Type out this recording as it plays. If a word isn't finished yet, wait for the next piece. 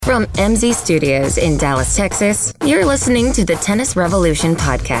From MZ Studios in Dallas, Texas, you're listening to the Tennis Revolution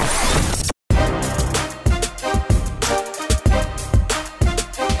podcast.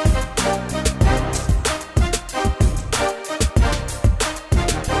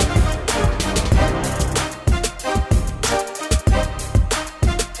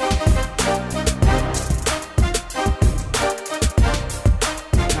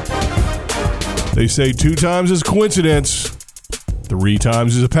 They say 2 times is coincidence, 3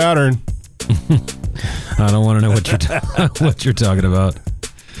 times is a pattern. I don't want to know what you're talking about.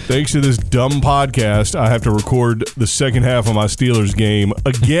 Thanks to this dumb podcast, I have to record the second half of my Steelers game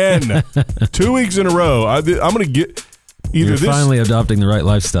again. 2 weeks in a row. I'm going to get either You're this. Finally adopting the right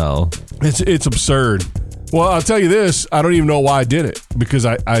lifestyle. It's absurd. Well, I'll tell you this. I don't even know why I did it because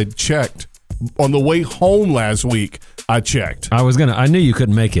I checked on the way home last week. I checked. I knew you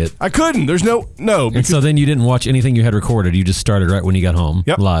couldn't make it. I couldn't. There's no. And so then you didn't watch anything you had recorded. You just started right when you got home.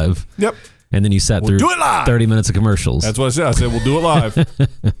 Yep. Live. Yep. And then you sat through do it live. 30 minutes of commercials. That's what I said. I said, we'll do it live.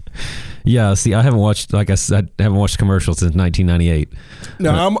 Yeah, see, I haven't watched, like I said, I haven't watched commercials since 1998.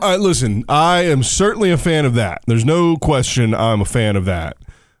 Now, listen, I am certainly a fan of that. There's no question I'm a fan of that.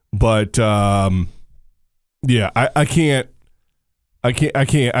 But, yeah, I can't take I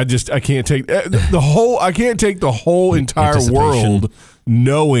can't take the whole entire world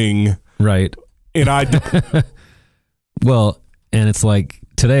knowing. Right. And well, and it's like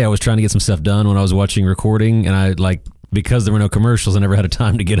today I was trying to get some stuff done when I was watching recording, and because there were no commercials, I never had a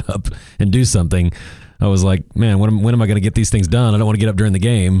time to get up and do something. I was like, man, when am I going to get these things done? I don't want to get up during the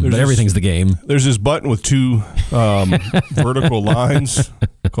game, but everything's the game. There's this button with 2 vertical lines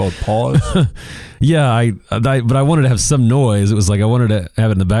called pause. Yeah, but I wanted to have some noise. It was like I wanted to have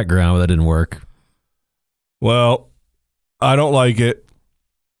it in the background, but that didn't work. Well, I don't like it,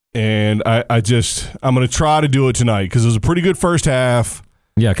 and I'm going to try to do it tonight because it was a pretty good first half.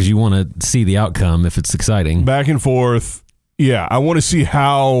 Yeah, because you want to see the outcome if it's exciting. Back and forth. Yeah, I want to see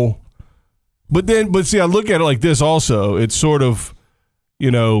how. But see, I look at it like this also. It's sort of,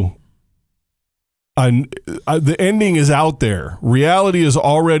 the ending is out there. Reality has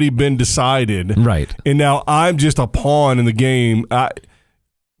already been decided. Right. And now I'm just a pawn in the game,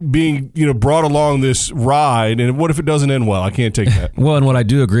 being, brought along this ride. And what if it doesn't end well? I can't take that. Well, and what I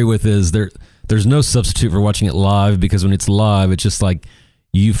do agree with is there's no substitute for watching it live, because when it's live, it's just like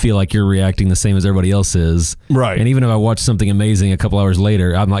you feel like you're reacting the same as everybody else is. Right. And even if I watch something amazing a couple hours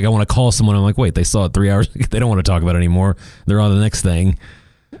later, I'm like, I want to call someone. I'm like, wait, they saw it 3 hours. They don't want to talk about it anymore. They're on the next thing.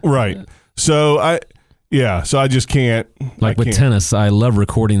 Right. So I just can't. With tennis, I love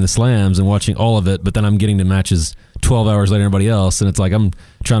recording the slams and watching all of it, but then I'm getting to matches 12 hours later than everybody else. And it's like, I'm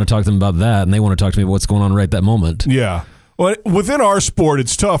trying to talk to them about that, and they want to talk to me about what's going on right that moment. Yeah. Well, within our sport,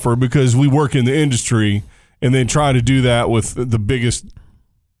 it's tougher because we work in the industry, and then trying to do that with the biggest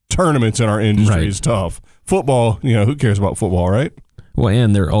tournaments in our industry is tough. Football, who cares about football, right? Well,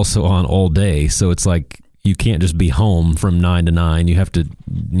 and they're also on all day, so it's like you can't just be home from 9 to 9. You have to,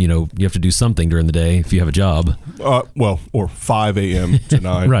 you have to do something during the day if you have a job. Or 5 a.m. to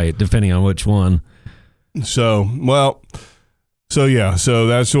 9. Right, depending on which one. So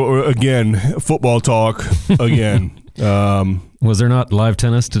that's again, football talk again. Was there not live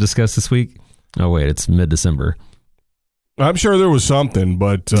tennis to discuss this week? Oh wait, it's mid-December. I'm sure there was something,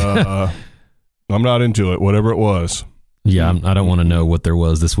 but I'm not into it, whatever it was. Yeah, I don't want to know what there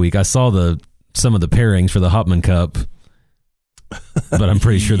was this week. I saw some of the pairings for the Hopman Cup, but I'm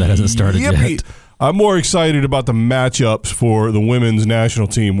pretty sure that hasn't started yet. I'm more excited about the matchups for the women's national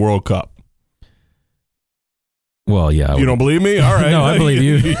team World Cup. Well, yeah. You don't believe me? All right. No, I believe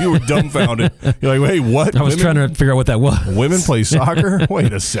you. You were dumbfounded. You're like, wait, what? I was trying to figure out what that was. Women play soccer?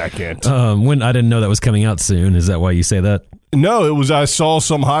 Wait a second. When I didn't know that was coming out soon. Is that why you say that? No, it was I saw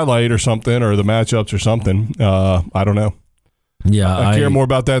some highlight or something, or the matchups or something. I don't know. Yeah, I care more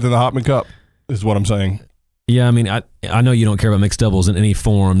about that than the Hopman Cup, is what I'm saying. Yeah, I mean, I know you don't care about mixed doubles in any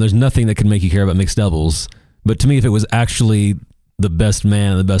form. There's nothing that can make you care about mixed doubles. But to me, if it was actually the best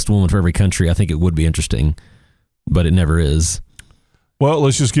man and the best woman for every country, I think it would be interesting. But it never is. Well,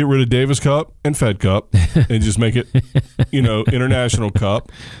 let's just get rid of Davis Cup and Fed Cup and just make it, International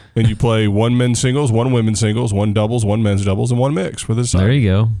Cup. And you play 1 men's singles, 1 women's singles, 1 doubles, 1 men's doubles, and 1 mix for this side. There you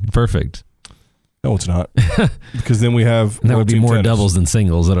go. Perfect. No, it's not. Because then we have... that would be more tennis. Doubles than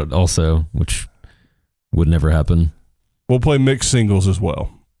singles also, which would never happen. We'll play mixed singles as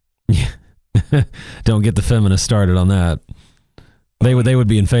well. Yeah. Don't get the feminists started on that. They would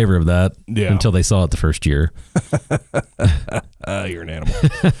be in favor of that until they saw it the first year. You're an animal.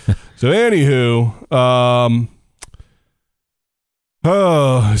 So, anywho,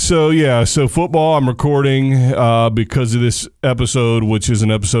 Oh, so football I'm recording because of this episode, which is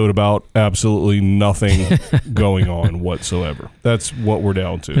an episode about absolutely nothing going on whatsoever. That's what we're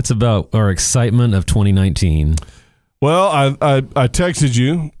down to. It's about our excitement of 2019. Well, I texted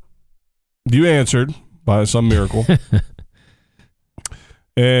you. You answered by some miracle.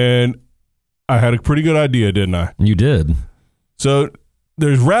 And I had a pretty good idea, didn't I? You did. So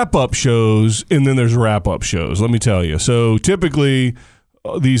there's wrap-up shows, and then there's wrap-up shows, let me tell you. So typically,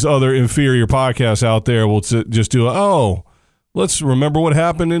 these other inferior podcasts out there will just do, let's remember what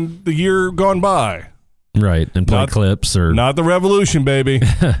happened in the year gone by. Right, and play clips. Or not the revolution, baby.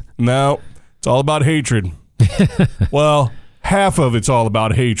 No, it's all about hatred. Well, half of it's all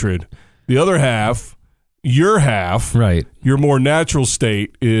about hatred. The other half, your half, right, your more natural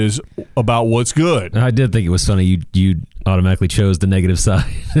state is about what's good. I did think it was funny. You automatically chose the negative side.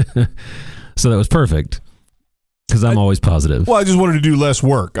 So that was perfect because I'm always positive. Well, I just wanted to do less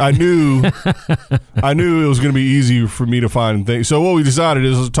work. I knew it was going to be easy for me to find things. So what we decided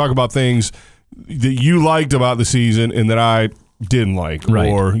is let's talk about things that you liked about the season and that I didn't like,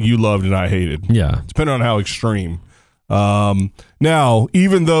 right, or you loved and I hated. Yeah. Depending on how extreme. Now,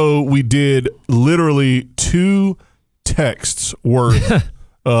 even though we did literally 2 texts worth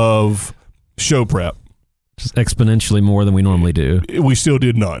of show prep, just exponentially more than we normally do, we still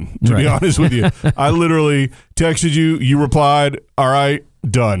did none, to be honest with you. I literally texted you, you replied, all right,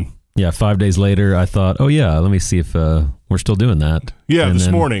 done. Yeah, 5 days later, I thought, oh yeah, let me see if we're still doing that. Yeah, and this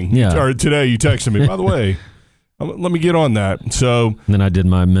morning, or today, you texted me, by the way, let me get on that. So then I did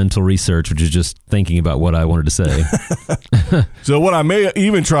my mental research, which is just thinking about what I wanted to say. So what I may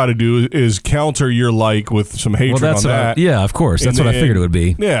even try to do is counter your like with some hatred on that. Yeah, of course. That's what I figured it would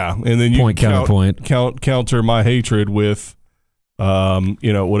be. Yeah, and then you counterpoint. Counter my hatred with,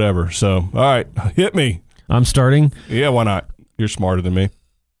 whatever. So all right, hit me. I'm starting. Yeah, why not? You're smarter than me.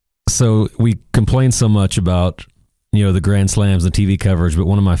 So we complain so much about the Grand Slams and TV coverage, but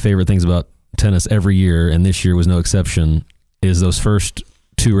one of my favorite things about tennis every year, and this year was no exception, is those first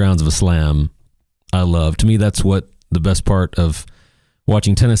 2 rounds of a slam. I love. To me, that's what the best part of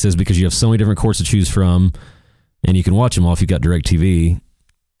watching tennis is, because you have so many different courts to choose from, and you can watch them all if you've got DirecTV.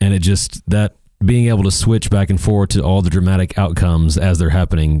 And it just, that being able to switch back and forth to all the dramatic outcomes as they're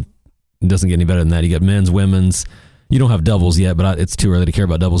happening, it doesn't get any better than that. You got men's, women's. You don't have doubles yet, but it's too early to care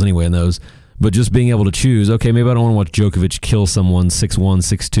about doubles anyway in those. But just being able to choose, okay, maybe I don't want to watch Djokovic kill someone 6-1,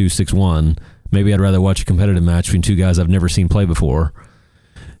 6-2, 6-1. Maybe I'd rather watch a competitive match between 2 guys I've never seen play before.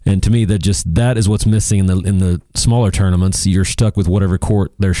 And to me, that is what's missing in the smaller tournaments. You're stuck with whatever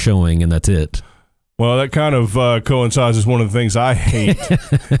court they're showing, and that's it. Well, that kind of coincides with one of the things I hate,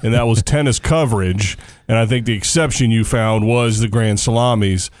 and that was tennis coverage. And I think the exception you found was the Grand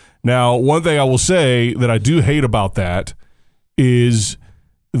Salamis. Now, one thing I will say that I do hate about that is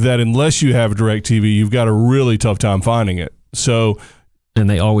that unless you have DirecTV, you've got a really tough time finding it. So, and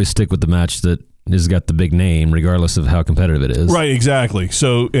they always stick with the match that has got the big name, regardless of how competitive it is. Right, exactly.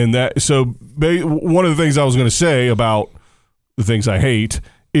 So, one of the things I was going to say about the things I hate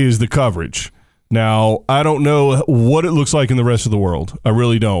is the coverage. Now, I don't know what it looks like in the rest of the world. I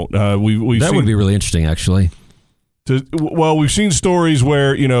really don't. That would be really interesting, actually. We've seen stories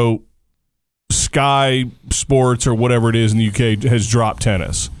where Sky Sports or whatever it is in the UK has dropped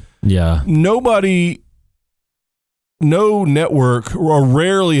tennis. Yeah. No network, or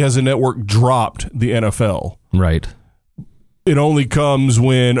rarely has a network dropped the NFL. Right. It only comes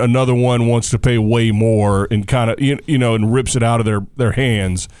when another one wants to pay way more and kind of, and rips it out of their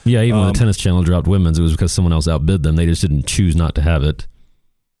hands. Yeah, even when the Tennis Channel dropped women's, it was because someone else outbid them. They just didn't choose not to have it.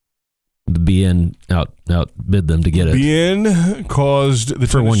 The BN outbid them to get it. BN caused the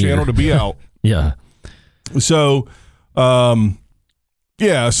Tennis Channel to be out. Yeah. So,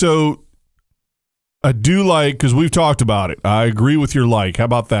 so I do like, because we've talked about it. I agree with your like. How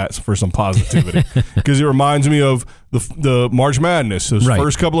about that for some positivity? Because it reminds me of the March Madness. Those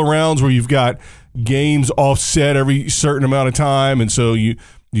first couple of rounds where you've got games offset every certain amount of time, and so you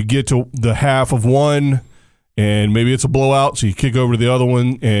get to the half of one, and maybe it's a blowout, so you kick over to the other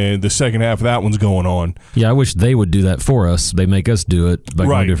one, and the second half of that one's going on. Yeah, I wish they would do that for us. They make us do it by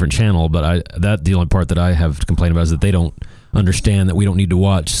going to a different channel, but the only part that I have to complain about is that they don't understand that we don't need to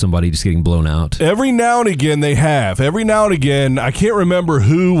watch somebody just getting blown out. Every now and again they have. Every now and again, I can't remember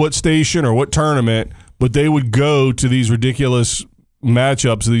what station or what tournament, but they would go to these ridiculous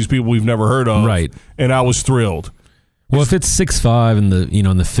matchups of these people we've never heard of. Right. And I was thrilled. Well, if it's 6-5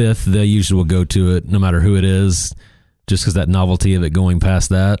 in the fifth, they usually will go to it no matter who it is, just because that novelty of it going past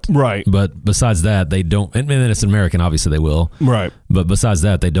that. Right. But besides that, they don't. And then it's American, obviously they will. Right. But besides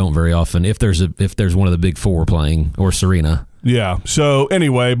that, they don't very often. If there's one of the big four playing, or Serena. Yeah. So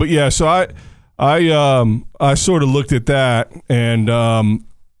anyway, but yeah, so I sort of looked at that, and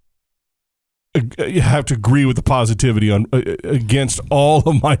you have to agree with the positivity on against all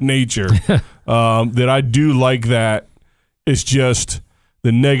of my nature that I do like that. It's just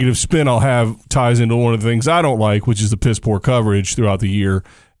the negative spin I'll have ties into one of the things I don't like, which is the piss poor coverage throughout the year,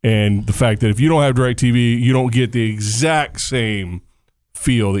 and the fact that if you don't have DirecTV, you don't get the exact same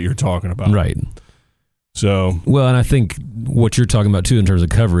feel that you're talking about. Right. So, well, and I think what you're talking about too in terms of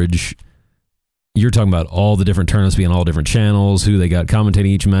coverage, you're talking about all the different tournaments being all different channels, who they got commentating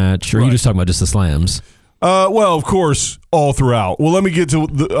each match, or are you just talking about just the slams? Well, of course, all throughout. Well, let me get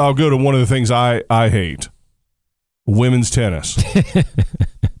to I'll go to one of the things I hate. Women's tennis.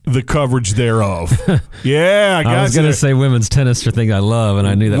 The coverage thereof. Yeah, I was going to say women's tennis for thing I love, and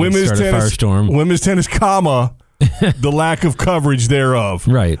I knew that would start a firestorm. Women's tennis, the lack of coverage thereof.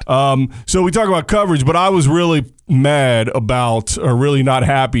 Right. So we talk about coverage, but I was really mad about, or really not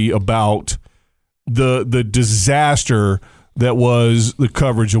happy about the disaster that was the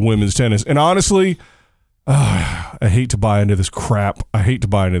coverage of women's tennis. And honestly, I hate to buy into this crap.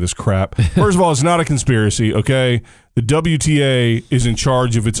 First of all, it's not a conspiracy, okay? The WTA is in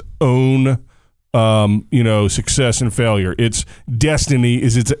charge of its own, success and failure. Its destiny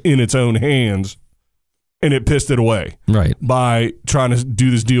is in its own hands, and it pissed it away. Right. By trying to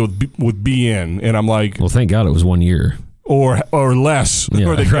do this deal with BN. And I'm like... Well, thank God it was 1 year. Or less, yeah,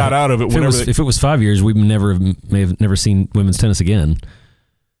 or they got out of it. If it was 5 years, we may have never seen women's tennis again.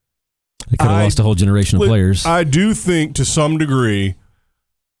 They could have lost a whole generation of players. I do think, to some degree,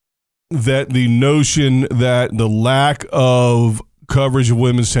 that the notion that the lack of coverage of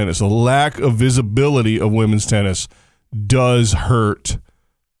women's tennis, the lack of visibility of women's tennis, does hurt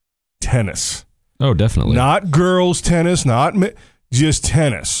tennis. Oh, definitely. Not girls' tennis, just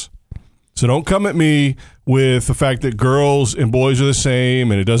tennis. So don't come at me with the fact that girls and boys are the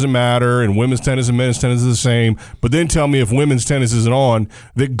same and it doesn't matter and women's tennis and men's tennis is the same, but then tell me if women's tennis isn't on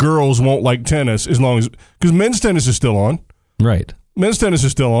that girls won't like tennis because men's tennis is still on. Right. Men's tennis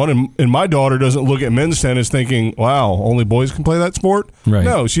is still on, and my daughter doesn't look at men's tennis thinking, wow, only boys can play that sport? Right.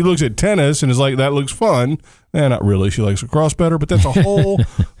 No, she looks at tennis and is like, that looks fun. Not really. She likes lacrosse better, but that's a whole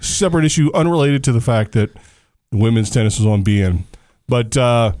separate issue unrelated to the fact that women's tennis is on BN. But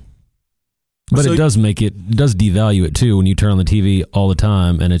it does devalue it too when you turn on the TV all the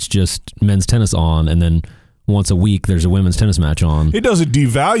time and it's just men's tennis on, and then once a week there's a women's tennis match on. It doesn't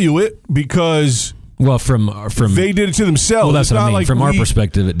devalue it because from they did it to themselves. Well, that's what I mean. Like from our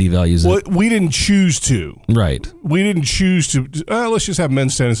perspective, it devalues it. We didn't choose to. Right. We didn't choose to. Let's just have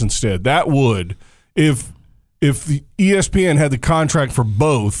men's tennis instead. That would, if the ESPN had the contract for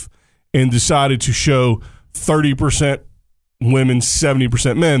both and decided to show 30% women,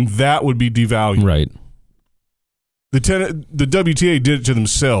 70% men, that would be devalued. Right. The WTA did it to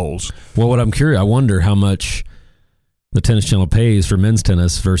themselves. Well, what I wonder how much the Tennis Channel pays for men's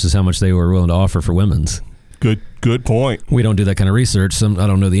tennis versus how much they were willing to offer for women's. Good point. We don't do that kind of research, so I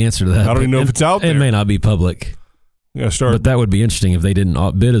don't know the answer to that. I don't even know if it's out there. It may not be public. Yeah, but that would be interesting if they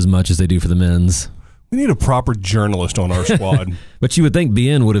didn't bid as much as they do for the men's. We need a proper journalist on our squad. But you would think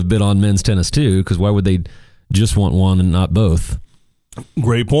BN would have bid on men's tennis too, because why would they just want one and not both?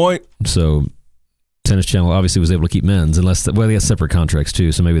 Great point. So Tennis Channel obviously was able to keep men's, unless they got separate contracts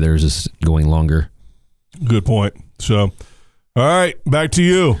too, so maybe theirs is going longer. Good point. So, all right, back to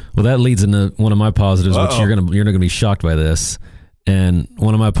you. Well, that leads into one of my positives, which you're not going to be shocked by this. And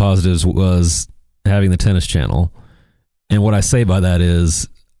one of my positives was having the Tennis Channel. And what I say by that is,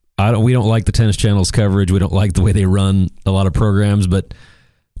 we don't like the Tennis Channel's coverage. We don't like the way they run a lot of programs. But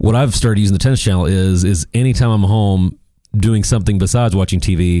what I've started using the Tennis Channel is anytime I'm home doing something besides watching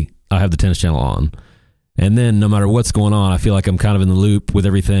TV, I have the Tennis Channel on. And then no matter what's going on, I feel like I'm kind of in the loop with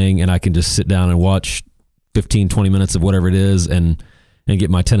everything, and I can just sit down and watch 15, 20 minutes of whatever it is and get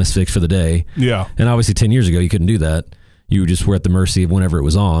my tennis fix for the day. Yeah. And obviously 10 years ago, you couldn't do that. You just were at the mercy of whenever it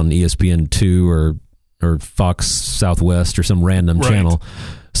was on, ESPN2 or Fox Southwest or some random channel.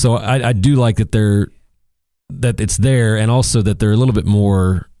 So I do like that it's there, and also that they're a little bit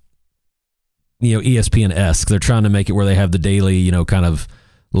more, ESPN-esque. They're trying to make it where they have the daily, kind of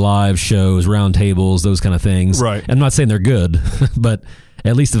live shows, round tables, those kind of things. Right. I'm not saying they're good, but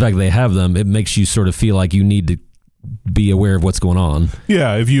at least the fact that they have them, it makes you sort of feel like you need to be aware of what's going on.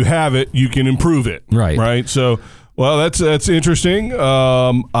 Yeah, if you have it, you can improve it. Right. Right. So, well, that's interesting.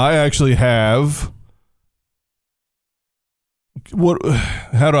 I actually have what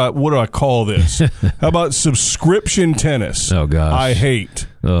do I call this? How about subscription tennis? Oh gosh, I hate.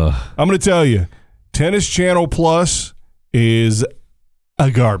 I'm going to tell you, Tennis Channel Plus is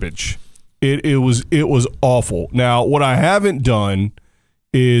a garbage. It was awful. Now, what I haven't done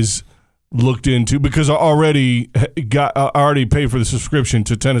is looked into, because I already paid for the subscription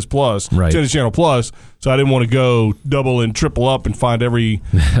to Tennis Plus, right. Tennis Channel Plus, so I didn't want to go double and triple up and find every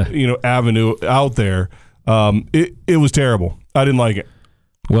avenue out there. It was terrible. I didn't like it.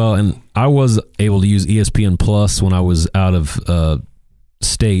 Well, and I was able to use ESPN Plus when I was out of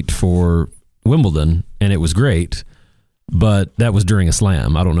state for Wimbledon, and it was great. But that was during a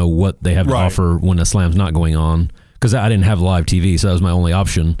slam. I don't know what they have to offer when a slam's not going on, because I didn't have live TV, so that was my only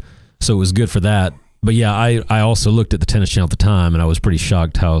option. So it was good for that. But yeah, I also looked at the Tennis Channel at the time, and I was pretty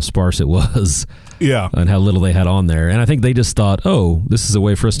shocked how sparse it was. Yeah. And how little they had on there. And I think they just thought, oh, this is a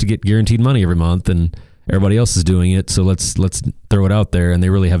way for us to get guaranteed money every month, and everybody else is doing it, so let's throw it out there. And they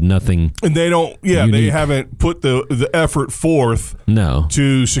really have nothing. And they don't. Yeah, unique. They haven't put the effort forth. No.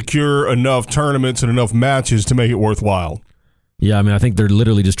 To secure enough tournaments and enough matches to make it worthwhile. Yeah, I mean, I think they're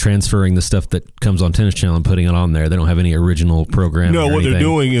literally just transferring the stuff that comes on Tennis Channel and putting it on there. They don't have any original programming. No, what they're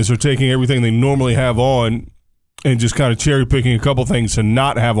doing is they're taking everything they normally have on and just kind of cherry picking a couple things to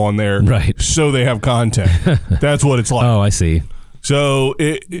not have on there, right? So they have content. That's what it's like. Oh, I see. So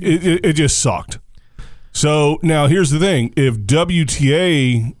it just sucked. So now here's the thing: if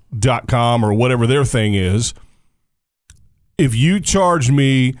WTA.com or whatever their thing is, if you charged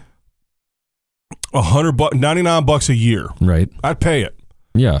me $100, $99 a year, right? I'd pay it.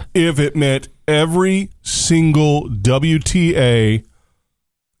 Yeah. If it meant every single WTA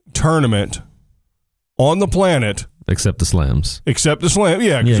tournament on the planet, except the slams, yeah,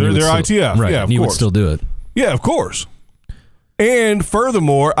 because they're ITF, right? Yeah, of you course. Would still do it, yeah, of course. And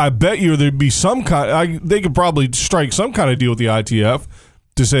furthermore, I bet you there'd be some kind. They could probably strike some kind of deal with the ITF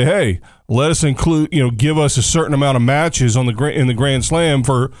to say, hey, let us include, give us a certain amount of matches in the Grand Slam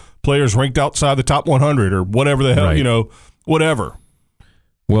for players ranked outside the top 100 or whatever the hell, right. Whatever.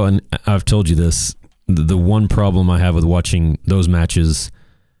 Well, and I've told you this, the one problem I have with watching those matches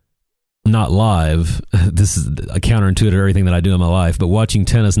not live, this is a counterintuitive to everything that I do in my life, but watching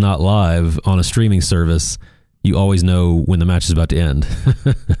tennis not live on a streaming service, you always know when the match is about to end.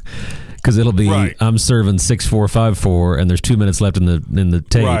 Because it'll be, right. I'm serving 6-4, 5-4, and there's 2 minutes left in the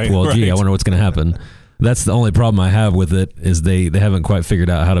tape. Right, well, gee, I wonder what's going to happen. That's the only problem I have with it, is they haven't quite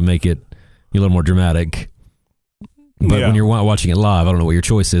figured out how to make it a little more dramatic. But when you're watching it live, I don't know what your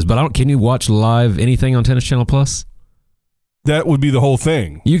choice is. But can you watch live anything on Tennis Channel Plus? That would be the whole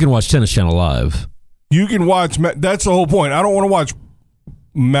thing. You can watch Tennis Channel live. You can watch. That's the whole point. I don't want to watch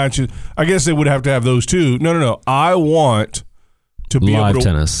matches. I guess they would have to have those too. No. I want to be live able to,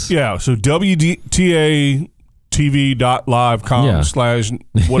 tennis. Yeah. So WTATV.live.com/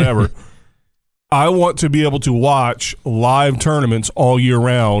 whatever. I want to be able to watch live tournaments all year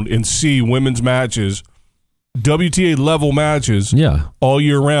round and see women's matches, WTA level matches, all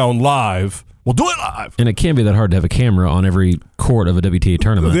year round live. We'll do it live. And it can't be that hard to have a camera on every court of a WTA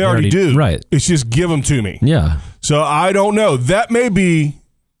tournament. They already do. Right. It's just give them to me. Yeah. So I don't know. That may be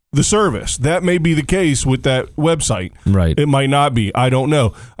the service. That may be the case with that website. Right. It might not be. I don't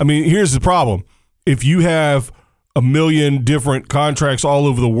know. I mean, here's the problem. If you have a million different contracts all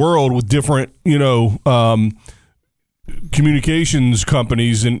over the world with different, communications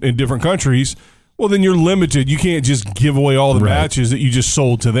companies in different countries, well, then you're limited. You can't just give away all the matches that you just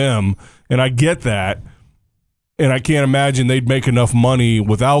sold to them. And I get that. And I can't imagine they'd make enough money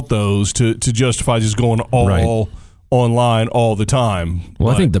without those to justify just going all online all the time.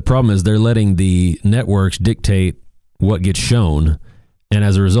 Well, I think the problem is they're letting the networks dictate what gets shown. And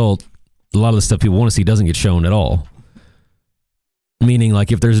as a result, a lot of the stuff people want to see doesn't get shown at all. Meaning,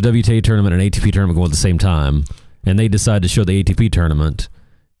 like, if there's a WTA tournament and an ATP tournament going at the same time, and they decide to show the ATP tournament,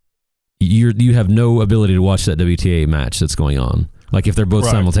 you have no ability to watch that WTA match that's going on. Like, if they're both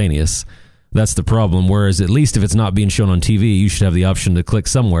simultaneous, that's the problem. Whereas, at least if it's not being shown on TV, you should have the option to click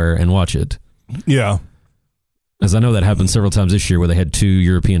somewhere and watch it. Yeah. As I know that happened several times this year where they had 2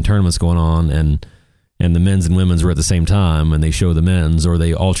 European tournaments going on, and the men's and women's were at the same time, and they show the men's, or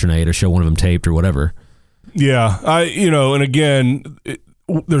they alternate, or show one of them taped, or whatever. Yeah, and again,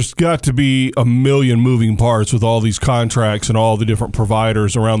 there's got to be a million moving parts with all these contracts and all the different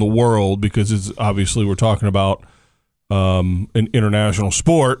providers around the world, because it's obviously we're talking about an international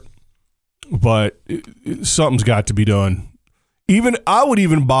sport, but something's got to be done. I would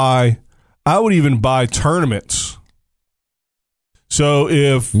even buy tournaments. So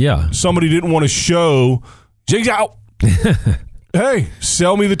if somebody didn't want to show, hey,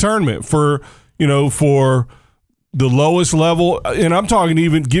 sell me the tournament for the lowest level. And I'm talking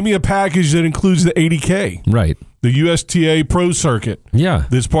even, give me a package that includes the 80K. Right. The USTA Pro Circuit. Yeah.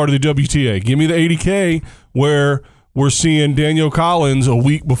 That's part of the WTA. Give me the 80K where we're seeing Danielle Collins a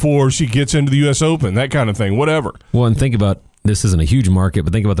week before she gets into the U.S. Open, that kind of thing, whatever. Well, and think about, this isn't a huge market,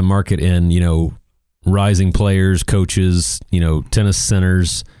 but think about the market in, rising players, coaches, tennis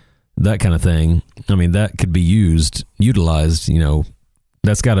centers, that kind of thing. I mean, that could be utilized,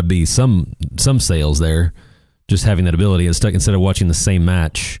 that's got to be some sales there, just having that ability instead of watching the same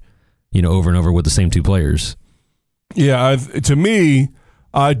match, over and over with the same two players. Yeah, to me,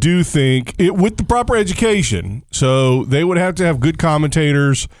 I do think with the proper education. So they would have to have good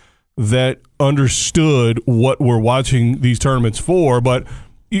commentators that understood what we're watching these tournaments for. But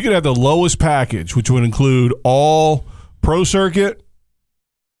you could have the lowest package, which would include all pro circuit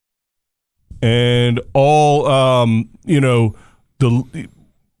and all,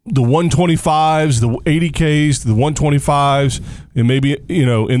 the 125s, the 80Ks, the 125s, and maybe,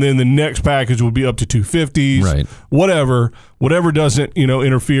 and then the next package would be up to 250s, right? Whatever doesn't,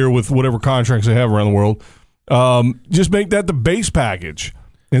 interfere with whatever contracts they have around the world. Just make that the base package.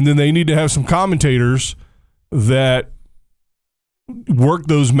 And then they need to have some commentators that work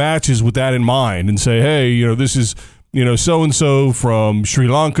those matches with that in mind and say, hey, this is, so-and-so from Sri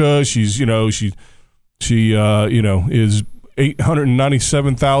Lanka. She's, she is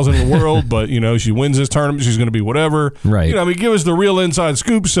 897,000 in the world, but she wins this tournament, she's going to be whatever. Right. Give us the real inside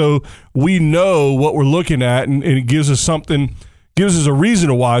scoop so we know what we're looking at, and it gives us something, gives us a reason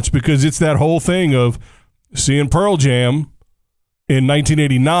to watch, because it's that whole thing of seeing Pearl Jam in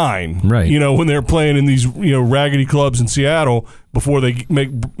 1989, right? When they're playing in these raggedy clubs in Seattle before they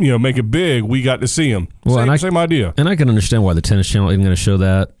make it big, we got to see them. Well, same idea. And I can understand why the Tennis Channel isn't going to show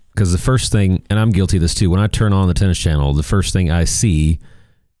that. Because the first thing, and I'm guilty of this too, when I turn on the Tennis Channel, the first thing I see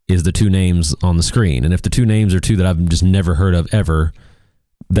is the two names on the screen. And if the two names are two that I've just never heard of ever,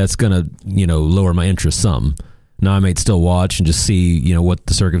 that's going to, lower my interest some. Now, I might still watch and just see, what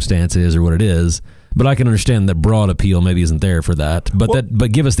the circumstance is or what it is. But I can understand that broad appeal maybe isn't there for that.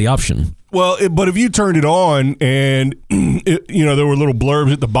 But give us the option. Well, but if you turned it on and there were little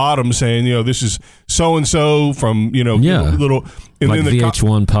blurbs at the bottom saying this is so and so from little and like then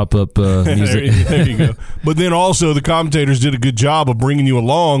VH1 pop up music. there you go. But then also the commentators did a good job of bringing you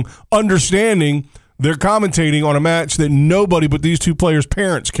along, understanding they're commentating on a match that nobody but these two players'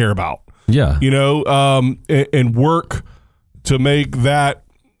 parents care about. Yeah, and work to make that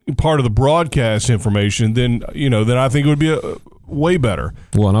part of the broadcast information, then I think it would be way better.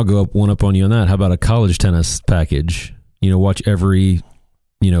 Well, and I'll go one up on you on that. How about a college tennis package? Watch every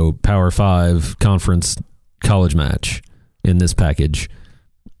Power 5 conference college match in this package.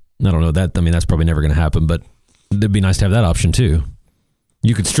 I don't know that. I mean, that's probably never going to happen, but it'd be nice to have that option too.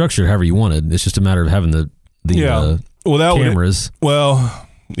 You could structure it however you wanted. It's just a matter of having the cameras.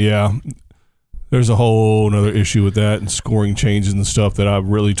 Yeah. There's a whole other issue with that and scoring changes and stuff that I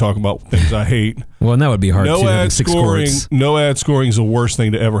really talk about things I hate. Well, and that would be hard too. No ad scoring is the worst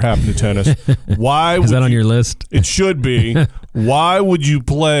thing to ever happen to tennis. Why is that on your list? It should be. Why would you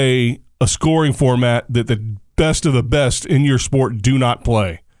play a scoring format that the best of the best in your sport do not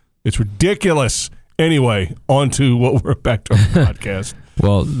play? It's ridiculous. Anyway, on to what we're back to our podcast.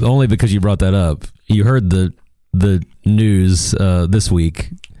 Well, only because you brought that up. You heard the news this week.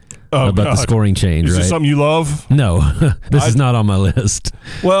 About the scoring change, is right? Is this something you love? No, this is not on my list.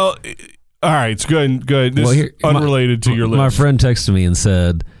 Well, all right, it's good. This is unrelated to your list. My friend texted me and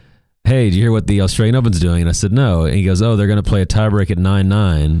said, hey, did you hear what the Australian Open's doing? And I said, no. And he goes, oh, they're going to play a tiebreak at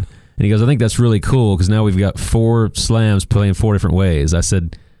 9-9. And he goes, I think that's really cool because now we've got 4 slams playing 4 different ways. I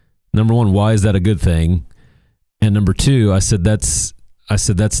said, number one, why is that a good thing? And number two, I said, that's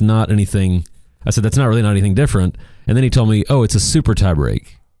not anything. I said, that's not really not anything different. And then he told me, oh, it's a super tiebreak.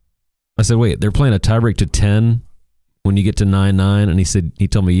 I said, wait, they're playing a tiebreak to 10 when you get to 9-9? And he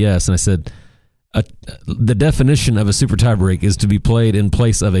told me yes. And I said, the definition of a super tiebreak is to be played in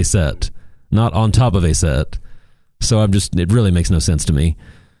place of a set, not on top of a set. So it really makes no sense to me.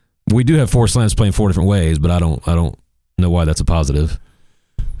 We do have 4 slams playing 4 different ways, but I don't know why that's a positive.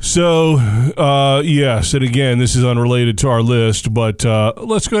 So, yes, and again, this is unrelated to our list, but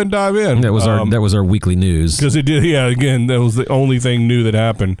let's go ahead and dive in. That was our weekly news. Because it did, yeah, again, that was the only thing new that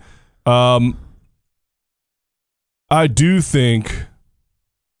happened. I do think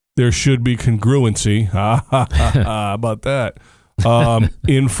there should be congruency. How about that?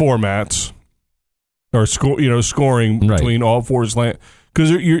 In formats or scoring between all 4 slams,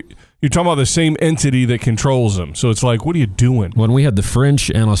 because you're talking about the same entity that controls them. So it's like, what are you doing? When we had the French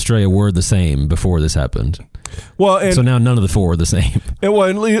and Australia were the same before this happened. Well, so now none of the 4 are the same. And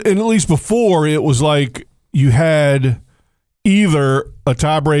at least before it was like you had either a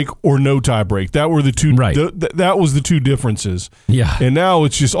tiebreak or no tiebreak. That were the two. Right. That was the 2 differences. Yeah. And now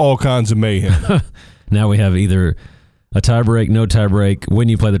it's just all kinds of mayhem. Now we have either a tie break, no tie break, when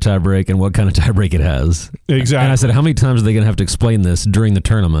you play the tie break, and what kind of tie break it has. Exactly. And I said, how many times are they going to have to explain this during the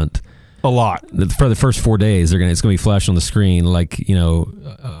tournament? A lot. For the first 4 days, it's going to be flashed on the screen. Like,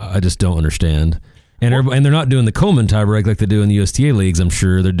 I just don't understand. And and they're not doing the Coleman tiebreak like they do in the USTA leagues. I'm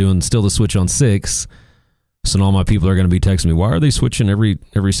sure they're doing still the switch on 6. So all my people are going to be texting me, why are they switching every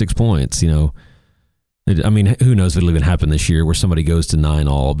 6 points? Who knows if it'll even happen this year where somebody goes to 9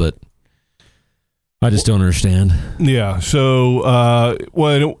 all, but I just don't understand. Yeah. So, are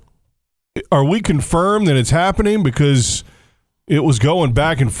we confirmed that it's happening? Because it was going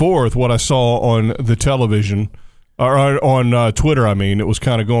back and forth, what I saw on the television, or on Twitter, it was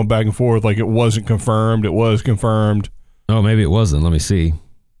kind of going back and forth like it wasn't confirmed, it was confirmed. Oh, maybe it wasn't. Let me see.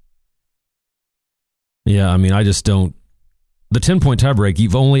 Yeah, I just don't. The 10-point tiebreak,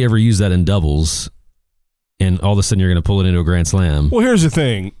 you've only ever used that in doubles, and all of a sudden you're going to pull it into a Grand Slam. Well, here's the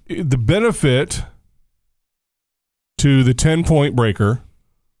thing. The benefit to the 10-point breaker,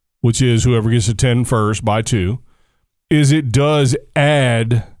 which is whoever gets to 10 first by 2, is it does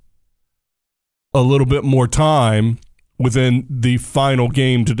add a little bit more time within the final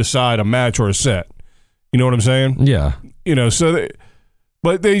game to decide a match or a set. You know what I'm saying? Yeah.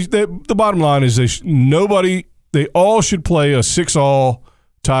 But the bottom line is they all should play a 6-all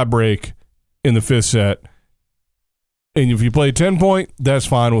tie break in the 5th set. And if you play 10-point, that's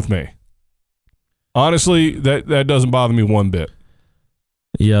fine with me. Honestly, that doesn't bother me one bit.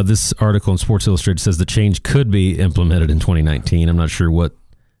 Yeah, this article in Sports Illustrated says the change could be implemented in 2019. I'm not sure what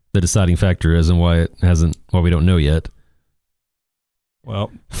the deciding factor is and why we don't know yet.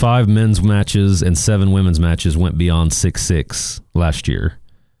 Well, 5 men's matches and 7 women's matches went beyond 6-6 last year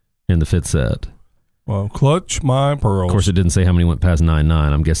in the 5th set. Well, clutch my pearls. Of course, it didn't say how many went past 9-9.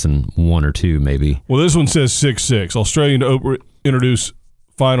 I'm guessing 1 or 2 maybe. Well, this one says 6-6. Australian to introduce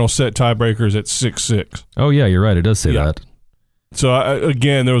final set tiebreakers at 6-6. Oh, yeah, you're right. It does say that. So,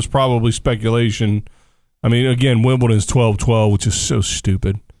 again, there was probably speculation. Again, Wimbledon's 12-12, which is so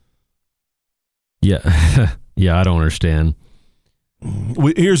stupid. Yeah. Yeah, I don't understand.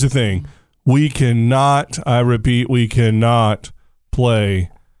 Here's the thing. We cannot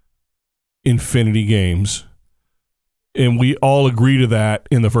play infinity games. And we all agree to that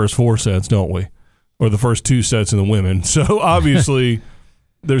in the first 4 sets, don't we? Or the first 2 sets in the women. So, obviously,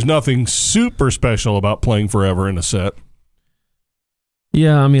 there's nothing super special about playing forever in a set.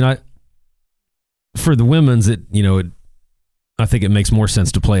 Yeah, for the women's, I think it makes more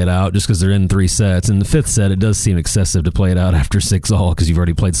sense to play it out just because they're in 3 sets. In the 5th set, it does seem excessive to play it out after 6-all because you've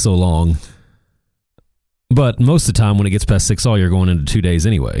already played so long. But most of the time, when it gets past 6-all, you're going into 2 days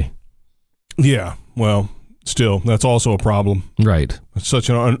anyway. Yeah, well, still, that's also a problem. Right. It's such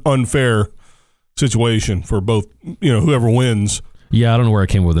an unfair situation for both, whoever wins. Yeah, I don't know where I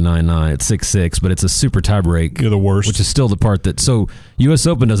came with a 9-9 at 6-6, but it's a super tiebreak. You're the worst. Which is still the part that... So, U.S.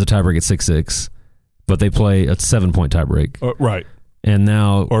 Open does a tiebreak at 6-6, but they play a 7-point tiebreak. Right. And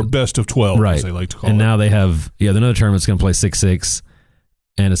now... Or best of 12, right. As they like to call it. And now they have... Yeah, another tournament's going to play 6-6,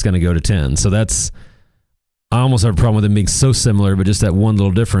 and it's going to go to 10. So that's... I almost have a problem with them being so similar, but just that one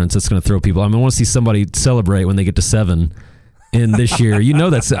little difference, it's going to throw people... I want to see somebody celebrate when they get to 7 in this year.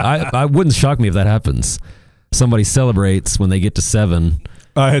 That's... I wouldn't shock me if that happens. Somebody celebrates when they get to 7.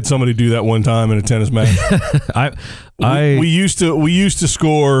 I had somebody do that one time in a tennis match. We used to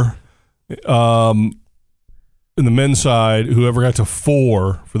score in the men's side. Whoever got to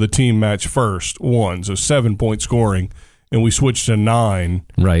 4 for the team match first won. So 7-point scoring, and we switched to 9.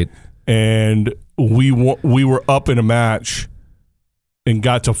 Right. And we were up in a match and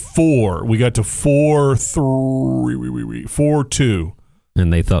got to 4. We got to 4-3, 4-2.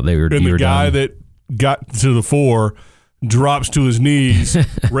 And they thought they were. And the guy done. that got to the 4 drops to his knees,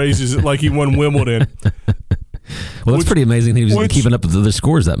 raises it like he won Wimbledon. Well, that's pretty amazing that he was keeping up with the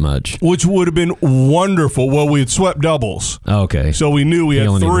scores that much. Which would have been wonderful. Well, we had swept doubles. Oh, okay. So we knew we had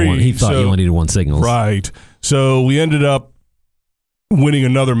 3. He thought he only needed 1 signal. Right. So we ended up winning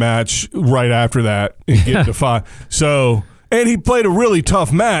another match right after that and getting to 5. So... And he played a really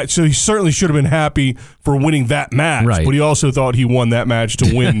tough match, so he certainly should have been happy for winning that match. Right. But he also thought he won that match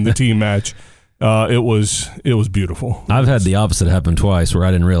to win the team match. It was beautiful. I've had the opposite happen twice where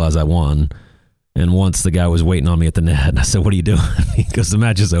I didn't realize I won. And once the guy was waiting on me at the net, and I said, "What are you doing?" He goes, "The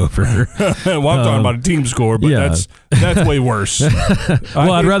match is over." Well, I'm talking about a team score, but that's way worse.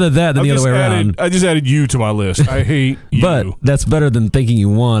 I'd rather that than the other way around. I just added you to my list. I hate you. But that's better than thinking you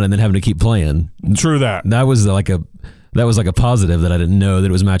won and then having to keep playing. True that. That was like a positive that I didn't know that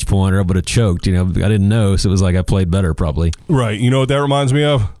it was match point, or I would have choked. I didn't know, so it was like I played better probably. Right. You know what that reminds me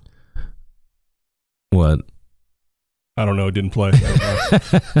of? What? I don't know. It didn't play.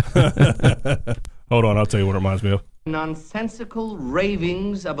 Hold on. I'll tell you what it reminds me of. Nonsensical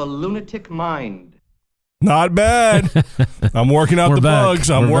ravings of a lunatic mind. Not bad. I'm working out the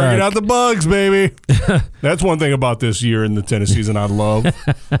bugs. I'm working out the bugs, baby. That's one thing about this year in the tennis season I love.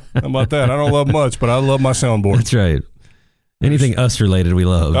 How about that? I don't love much, but I love my soundboard. That's right. Anything us related, we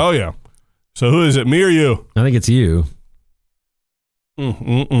love. Oh, yeah. So who is it, me or you? I think it's you.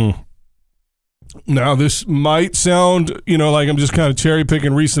 Now, this might sound, like I'm just kind of cherry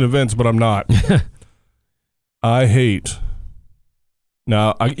picking recent events, but I'm not. I hate.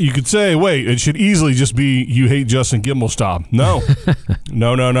 Now, you could say, wait, it should easily just be you hate Justin Gimelstob. No.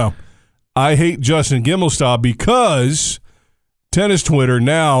 No. I hate Justin Gimelstob because tennis Twitter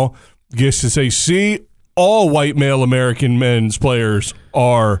now gets to say, see, all white male American men's players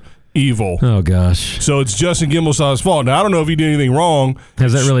are evil. Oh, gosh. So it's Justin Gimelstob's fault. Now, I don't know if he did anything wrong.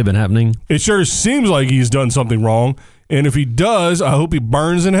 Has that really been happening? It sure seems like he's done something wrong. And if he does, I hope he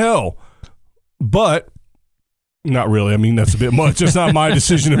burns in hell. But not really. I mean, that's a bit much. It's not my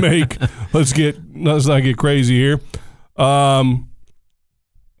decision to make. Let's not get crazy here. But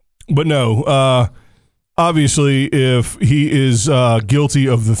no, obviously, if he is guilty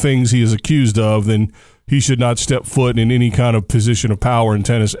of the things he is accused of, then he should not step foot in any kind of position of power in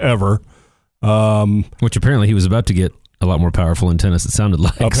tennis ever. Which apparently he was about to get a lot more powerful in tennis, it sounded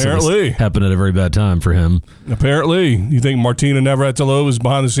like. Apparently. So happened at a very bad time for him. Apparently. You think Martina Navratilova is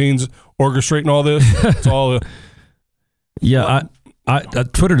behind the scenes orchestrating all this? It's all... Yeah,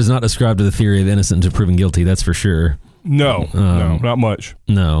 Twitter does not ascribe to the theory of innocent until proven guilty. That's for sure. No, not much.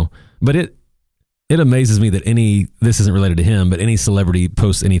 No, but it amazes me that this isn't related to him, but any celebrity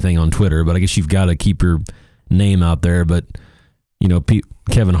posts anything on Twitter. But I guess you've got to keep your name out there. But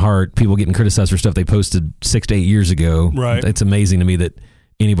Kevin Hart, people getting criticized for stuff they posted 6 to 8 years ago. Right. It's amazing to me that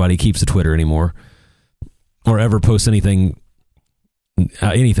anybody keeps a Twitter anymore, or ever posts anything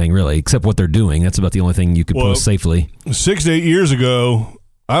really, except what they're doing. That's about the only thing you could post safely. 6 to 8 years ago,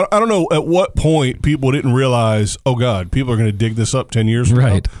 I don't know at what point people didn't realize, oh God, people are going to dig this up 10 years from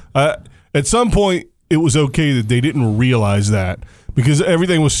right now. At some point, it was okay that they didn't realize that because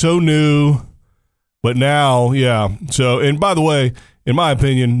everything was so new. But now, yeah. So, and by the way, in my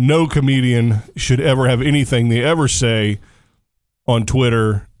opinion, no comedian should ever have anything they ever say on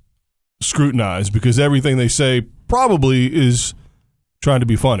Twitter scrutinized because everything they say probably is trying to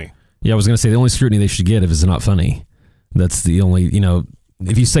be funny. Yeah, I was going to say the only scrutiny they should get if it's not funny. That's the only,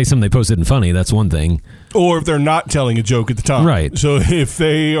 if you say something they posted isn't funny, that's one thing. Or if they're not telling a joke at the time. Right. So if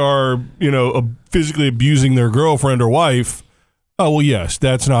they are, physically abusing their girlfriend or wife, oh, well, yes,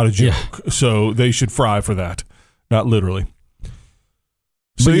 that's not a joke. Yeah. So they should fry for that. Not literally.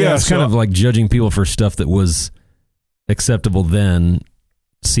 So yeah, it's kind of like judging people for stuff that was acceptable then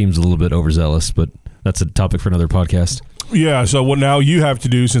seems a little bit overzealous, but that's a topic for another podcast. Yeah, so what now you have to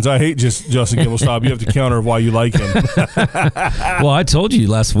do, since I hate Justin Gimelstob, you have to counter why you like him. Well, I told you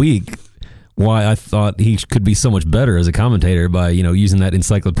last week why I thought he could be so much better as a commentator by, using that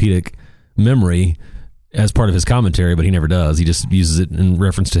encyclopedic memory as part of his commentary, but he never does. He just uses it in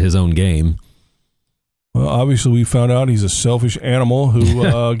reference to his own game. Well, obviously we found out he's a selfish animal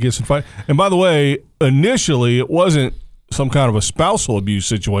who gets in fight. And by the way, initially it wasn't some kind of a spousal abuse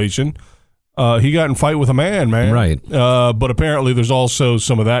situation. He got in fight with a man. Right. But apparently there's also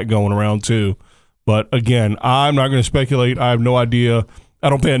some of that going around too. But again, I'm not going to speculate. I have no idea. I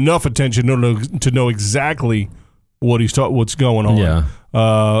don't pay enough attention to know exactly what's going on. Yeah.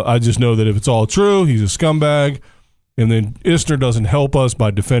 I just know that if it's all true, he's a scumbag. And then Isner doesn't help us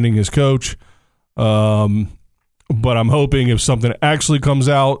by defending his coach. But I'm hoping if something actually comes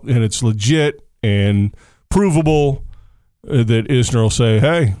out and it's legit and provable, that Isner will say,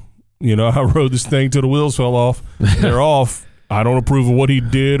 hey, I rode this thing till the wheels fell off. They're off. I don't approve of what he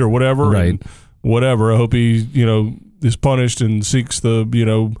did or whatever. Right. Whatever. I hope he, is punished and seeks the,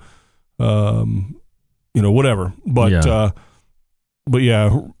 whatever. But,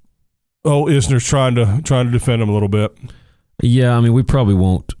 yeah. Isner's trying to defend him a little bit. Yeah, I mean, we probably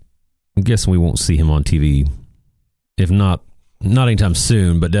won't. I'm guessing we won't see him on TV. If not anytime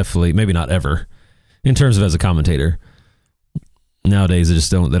soon, but definitely, maybe not ever. In terms of as a commentator. Nowadays,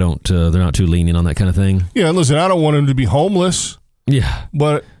 they're not too lenient on that kind of thing. Yeah, and listen, I don't want him to be homeless. Yeah.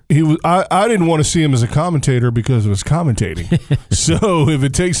 But I didn't want to see him as a commentator because of his commentating. So if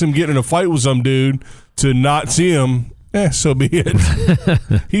it takes him getting in a fight with some dude to not see him, so be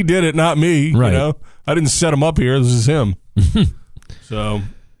it. He did it, not me. Right. I didn't set him up here. This is him. So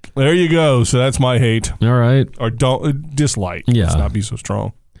there you go. So that's my hate. All right. Or dislike. Yeah. Let's not be so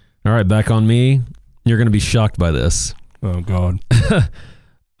strong. All right, back on me. You're going to be shocked by this. Oh, God.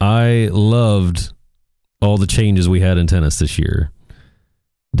 I loved all the changes we had in tennis this year.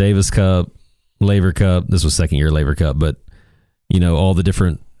 Davis Cup, Laver Cup. This was second year Laver Cup, but all the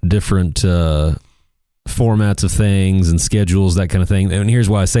different formats of things and schedules, that kind of thing. And here's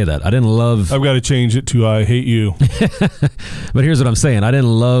why I say that. I didn't love... I've got to change it to I hate you. But here's what I'm saying. I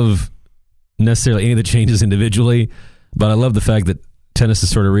didn't love necessarily any of the changes individually, but I love the fact that tennis has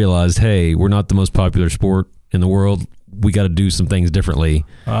sort of realized, hey, we're not the most popular sport in the world. We got to do some things differently.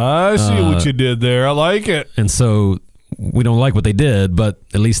 I see what you did there. I like it. And so we don't like what they did, but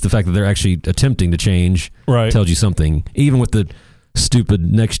at least the fact that they're actually attempting to change tells you something. Even with the stupid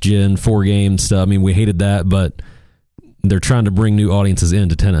next-gen 4-game stuff, I mean, we hated that, but they're trying to bring new audiences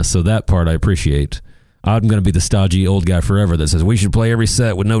into tennis, so that part I appreciate. I'm going to be the stodgy old guy forever that says we should play every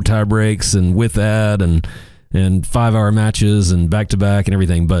set with no tie breaks and with that and 5-hour matches and back-to-back and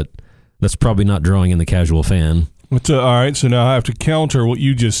everything, but that's probably not drawing in the casual fan. All right, so now I have to counter what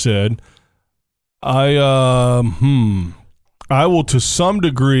you just said. I will to some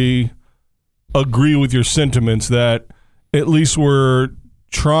degree agree with your sentiments that at least we're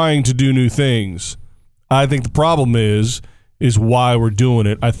trying to do new things. I think the problem is why we're doing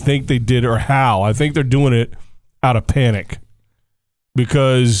it. I think they did, or how. I think they're doing it out of panic.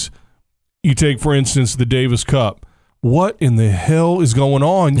 Because you take, for instance, the Davis Cup. What in the hell is going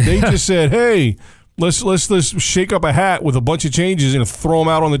on? They just said, hey, let's shake up a hat with a bunch of changes and throw them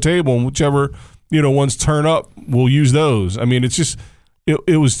out on the table, and whichever ones turn up, we'll use those. I mean, it's just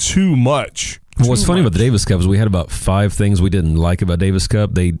it was too much. What's funny about the Davis Cup is we had about 5 things we didn't like about Davis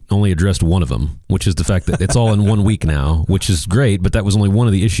Cup. They only addressed one of them, which is the fact that it's all in 1 week now, which is great, but that was only one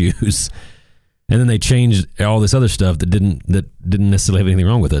of the issues. And then they changed all this other stuff that didn't necessarily have anything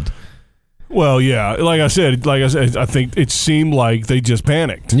wrong with it. Well, yeah, like I said, I think it seemed like they just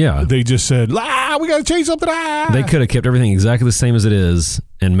panicked. Yeah. They just said, we got to change something. They could have kept everything exactly the same as it is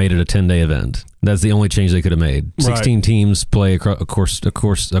and made it a 10-day event. That's the only change they could have made. 16 teams play across the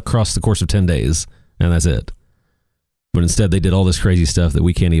course of 10 days, and that's it. But instead, they did all this crazy stuff that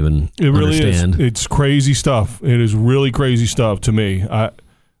we can't even understand. Is. It's crazy stuff. It is really crazy stuff to me.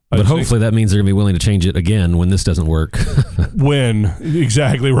 But hopefully that means they're going to be willing to change it again when this doesn't work.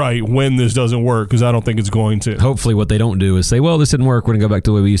 Exactly right. When this doesn't work, because I don't think it's going to. Hopefully what they don't do is say, well, this didn't work. We're going to go back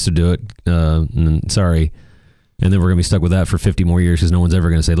to the way we used to do it. Sorry. And then we're going to be stuck with that for 50 more years because no one's ever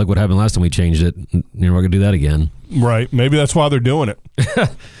going to say, look what happened last time we changed it. We're going to do that again. Right. Maybe that's why they're doing it.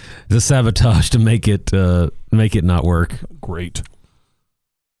 The sabotage to make it not work. Great.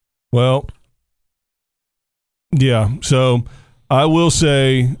 Well, yeah. So I will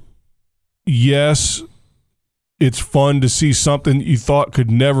say, yes, it's fun to see something you thought could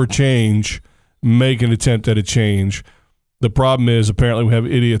never change make an attempt at a change. The problem is apparently we have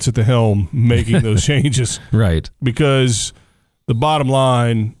idiots at the helm making those changes. Right. Because the bottom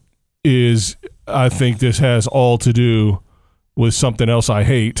line is I think this has all to do with something else I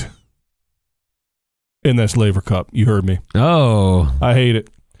hate, and that's Laver Cup. You heard me. Oh. I hate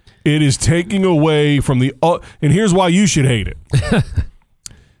it. It is taking away from the and here's why you should hate it.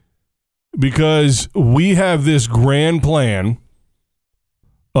 Because we have this grand plan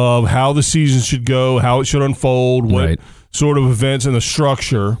of how the season should go, how it should unfold, what sort of events and the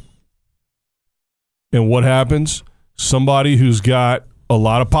structure. And what happens? Somebody who's got a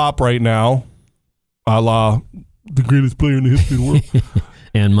lot of pop right now, a la the greatest player in the history of the world.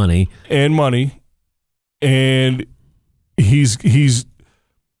 And money. And he's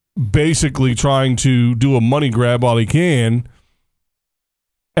basically trying to do a money grab while he can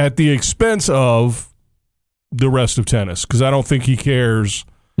at the expense of the rest of tennis, because I don't think he cares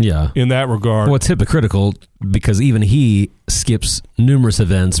in that regard. Well, it's hypocritical because even he skips numerous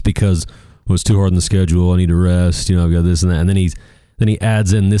events because it's too hard on the schedule, I need to rest, I've got this and that, and then he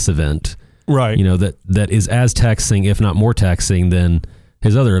adds in this event, right? That is as taxing, if not more taxing, than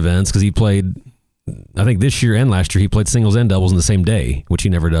his other events, because he played, I think this year and last year, he played singles and doubles in the same day, which he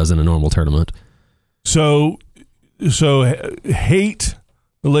never does in a normal tournament. So hate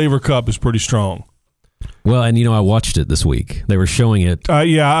the Laver Cup is pretty strong. Well, and I watched it this week. They were showing it.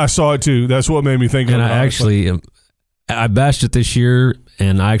 Yeah, I saw it too. That's what made me think. And I bashed it this year,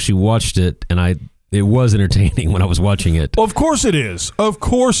 and I actually watched it, and it was entertaining when I was watching it. Well, of course it is.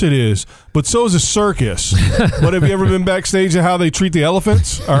 But so is a circus. But have you ever been backstage at how they treat the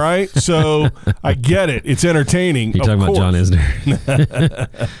elephants? All right. So I get it. It's entertaining. You're talking about John Isner.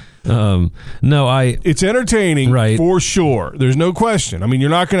 It's entertaining, right, for sure. There's no question. I mean, you're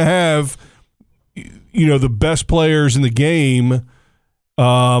not going to have, the best players in the game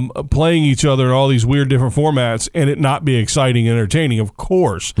playing each other in all these weird different formats and it not be exciting and entertaining. Of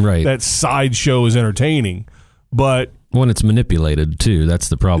course, right. That sideshow is entertaining, but when it's manipulated too, that's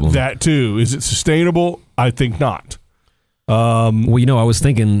the problem. That too. Is it sustainable? I think not. Well, I was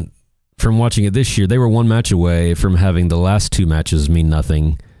thinking from watching it this year, they were one match away from having the last two matches mean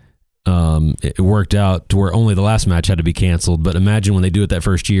nothing. It worked out to where only the last match had to be canceled. But imagine when they do it that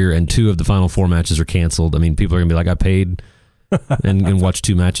first year and 2 of the final 4 matches are canceled. I mean, people are going to be like, I paid and watch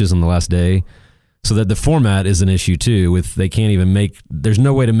 2 matches on the last day. So that the format is an issue too. With they can't even there's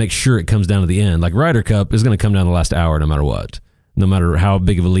no way to make sure it comes down to the end. Like Ryder Cup is going to come down the last hour no matter what. No matter how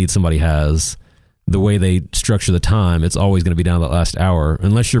big of a lead somebody has, the way they structure the time, it's always going to be down to that last hour.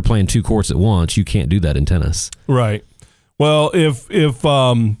 Unless you're playing 2 courts at once, you can't do that in tennis. Right. Well, if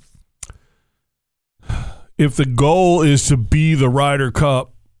the goal is to be the Ryder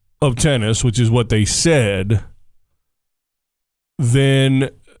Cup of tennis, which is what they said,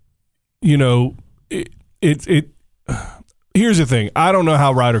 then, you know, here's the thing. I don't know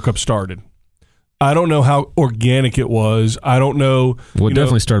how Ryder Cup started. I don't know how organic it was. I don't know. Well, it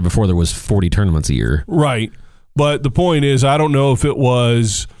definitely started before there was 40 tournaments a year. Right. But the point is, I don't know if it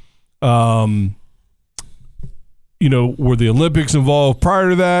was, were the Olympics involved prior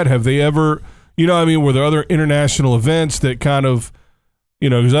to that? Have they ever, were there other international events that kind of,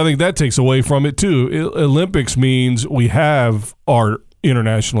 because I think that takes away from it too. Olympics means we have our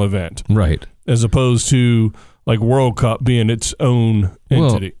international event. Right. As opposed to like World Cup being its own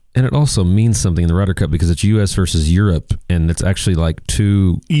entity. Well, and it also means something in the Ryder Cup because it's U.S. versus Europe, and it's actually like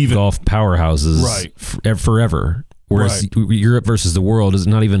 2 golf powerhouses forever. Whereas Europe versus the world is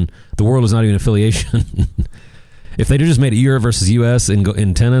not even affiliation. If they just made it Europe versus U.S.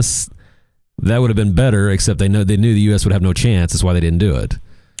 in tennis, that would have been better. Except they knew the U.S. would have no chance. That's why they didn't do it.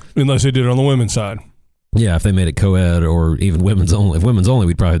 Unless they did it on the women's side. Yeah, if they made it co-ed or even women's only. If women's only,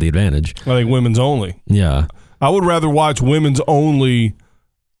 we'd probably have the advantage. I think women's only. Yeah, I would rather watch women's only.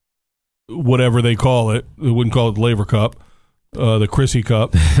 Whatever they call it, they wouldn't call it the Laver Cup, the Chrissy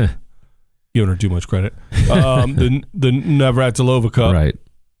Cup. Giving her too much credit. The Navratilova Cup. Right.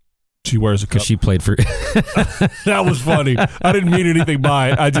 She wears a cup. Because she played for... That was funny. I didn't mean anything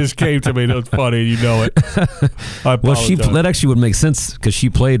by it. I just came to me. That was funny. You know it. I apologize. Well, that actually would make sense because she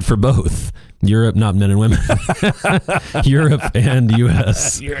played for both. Europe, not men and women. Europe and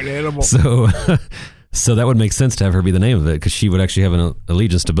U.S. You're an animal. So that would make sense to have her be the name of it because she would actually have an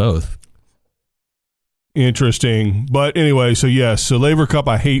allegiance to both. Interesting. But anyway, so Laver Cup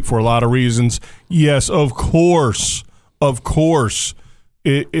I hate for a lot of reasons. Yes, of course.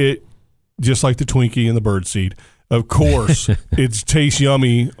 It just like the Twinkie and the birdseed. Of course, it tastes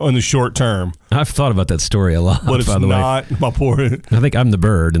yummy on the short term. I've thought about that story a lot, but it's by the not way. My poor. I think I'm the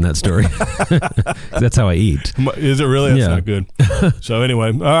bird in that story. That's how I eat. Is it really? That's not good. So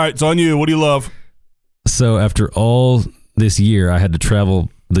anyway, all right, it's on you. What do you love? So after all this year, I had to travel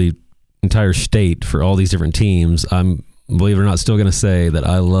the entire state for all these different teams. I'm, believe it or not, still going to say that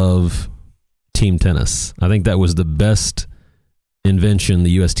I love team tennis. I think that was the best invention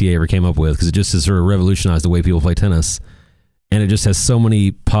the USTA ever came up with because it just has sort of revolutionized the way people play tennis. And it just has so many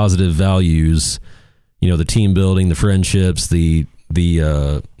positive values, the team building, the friendships, the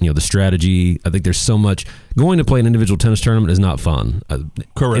strategy. I think there's so much. Going to play an individual tennis tournament is not fun.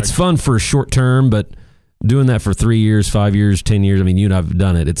 Correct. It's fun for a short term, but doing that for 3 years, 5 years, 10 years, I mean, you and I've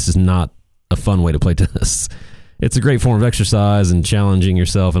done it. It's just not a fun way to play tennis. It's a great form of exercise and challenging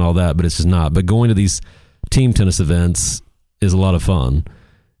yourself and all that, but it's just not. But going to these team tennis events is a lot of fun,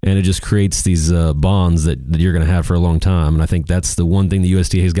 and it just creates these bonds that you're going to have for a long time. And I think that's the one thing the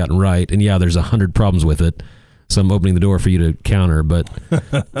USTA has gotten right. And yeah, there's 100 problems with it, so I'm opening the door for you to counter. But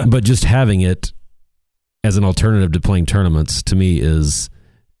but just having it as an alternative to playing tournaments to me is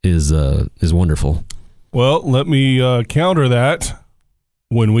wonderful. Well, let me counter that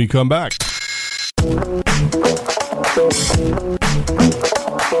when we come back.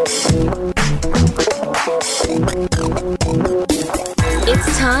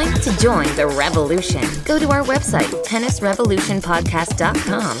 It's time to join the revolution. Go to our website,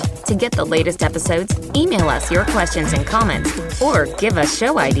 tennisrevolutionpodcast.com, to get the latest episodes, email us your questions and comments, or give us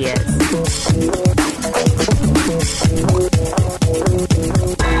show ideas.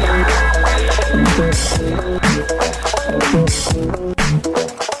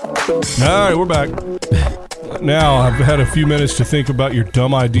 All right, we're back. Now, I've had a few minutes to think about your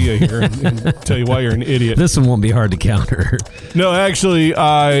dumb idea here and tell you why you're an idiot. This one won't be hard to counter. No, actually,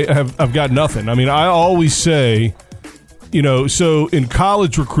 I've got nothing. I mean, I always say, so in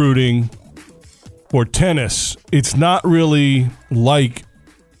college recruiting or tennis, it's not really like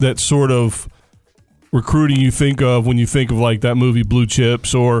that sort of recruiting you think of when you think of like that movie Blue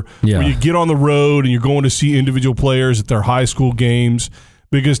Chips or where you get on the road and you're going to see individual players at their high school games.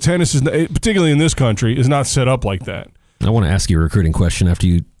 Because tennis is, particularly in this country, is not set up like that. I want to ask you a recruiting question after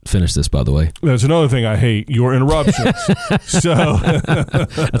you finish this, by the way. That's another thing I hate, your interruptions. So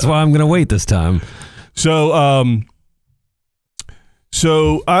that's why I'm going to wait this time. So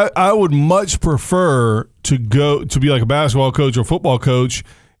I would much prefer to be like a basketball coach or football coach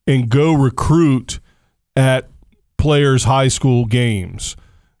and go recruit at players' high school games.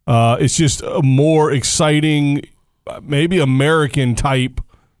 It's just a more exciting, maybe American type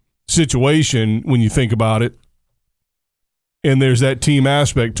situation when you think about it. And there's that team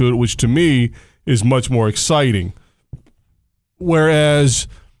aspect to it, which to me is much more exciting. Whereas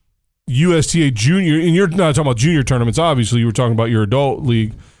USTA junior, and you're not talking about junior tournaments, obviously you were talking about your adult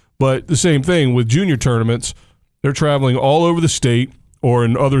league, but the same thing with junior tournaments, they're traveling all over the state or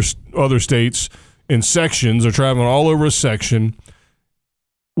in other states in sections. They're traveling all over a section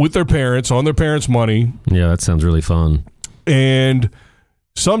with their parents, on their parents' money. Yeah, that sounds really fun. And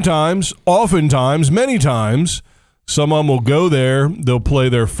sometimes, oftentimes, many times, some of them will go there, they'll play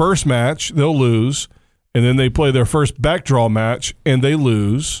their first match, they'll lose, and then they play their first backdraw match, and they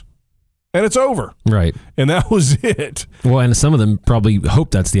lose, and it's over. Right. And that was it. Well, and some of them probably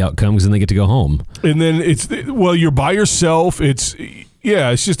hope that's the outcome because then they get to go home. And then you're by yourself. It's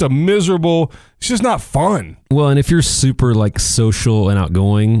just a miserable, it's just not fun. Well, and if you're super like social and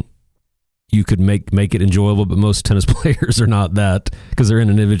outgoing, you could make it enjoyable, but most tennis players are not that because they're in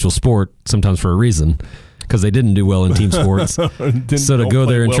an individual sport sometimes for a reason. Because they didn't do well in team sports, so to go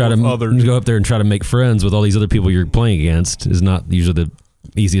there and try to go up there and try to make friends with all these other people you're playing against is not usually the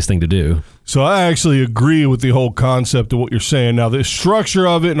easiest thing to do. So I actually agree with the whole concept of what you're saying. Now the structure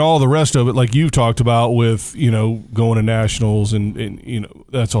of it and all the rest of it, like you've talked about with going to nationals and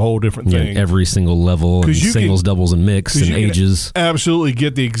that's a whole different thing. Every single level, and singles, doubles, and mix, and ages. Absolutely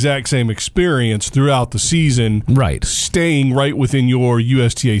get the exact same experience throughout the season, right? Staying right within your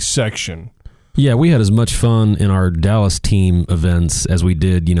USTA section. Yeah, we had as much fun in our Dallas team events as we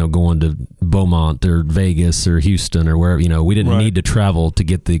did, going to Beaumont or Vegas or Houston or wherever. We didn't need to travel to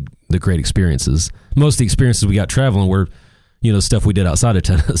get the great experiences. Most of the experiences we got traveling were, stuff we did outside of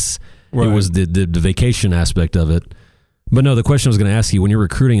tennis. Right. It was the vacation aspect of it. But no, the question I was going to ask you, when you're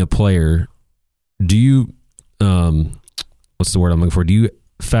recruiting a player, do you, what's the word I'm looking for? Do you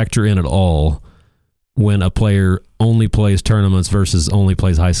factor in at all when a player only plays tournaments versus only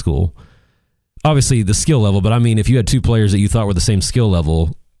plays high school? Obviously the skill level, but I mean, if you had two players that you thought were the same skill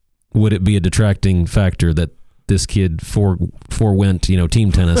level, would it be a detracting factor that this kid forewent,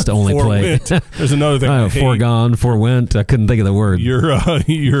 team tennis to only play? There's another thing. Forewent. I couldn't think of the word.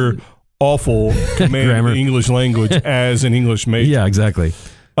 You're awful command the English language as an English major. Yeah, exactly.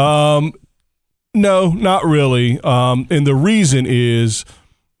 No, not really. And the reason is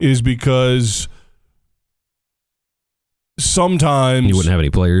because sometimes you wouldn't have any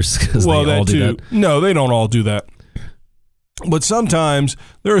players because they all do that. No, they don't all do that. But sometimes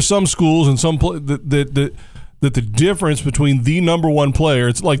there are some schools and some that the difference between the number one player,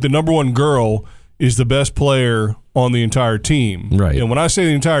 it's like the number one girl is the best player on the entire team. Right. And when I say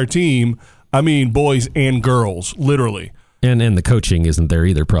the entire team, I mean boys and girls, literally. And the coaching isn't there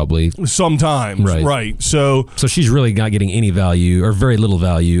either, probably. Sometimes, right. So she's really not getting any value or very little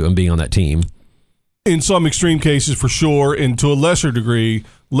value in being on that team. In some extreme cases, for sure, and to a lesser degree,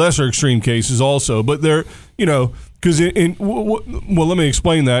 lesser extreme cases also. But they're, because let me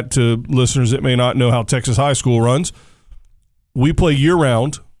explain that to listeners that may not know how Texas high school runs. We play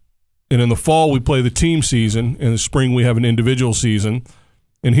year-round, and in the fall we play the team season. In the spring we have an individual season.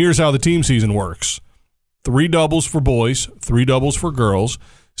 And here's how the team season works. 3 doubles for boys, 3 doubles for girls,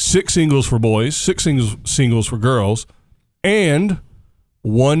 6 singles for boys, 6 singles for girls, and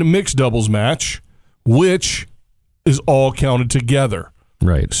 1 mixed doubles match, which is all counted together.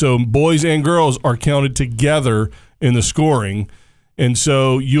 Right. So boys and girls are counted together in the scoring. And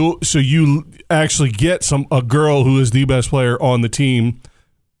so you actually get a girl who is the best player on the team,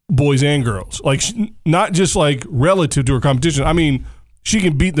 boys and girls. Like not just like relative to her competition. I mean, she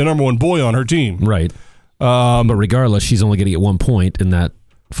can beat the number one boy on her team. Right. But regardless, she's only going to get 1 point in that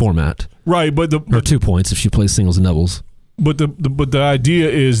format. Right, but or 2 points if she plays singles and doubles. But the idea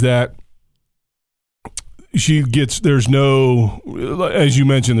is that there's no, as you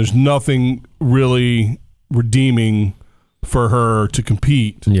mentioned, there's nothing really redeeming for her to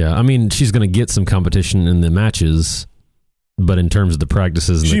compete. Yeah, I mean, she's going to get some competition in the matches, but in terms of the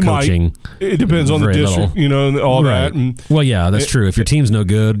practices and the coaching, it depends on the district, all that. And, well, yeah, that's true. If your team's no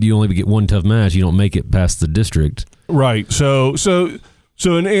good, you only get one tough match. You don't make it past the district. Right. So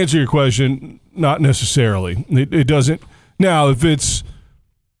in answer to your question, not necessarily. It doesn't. Now, if it's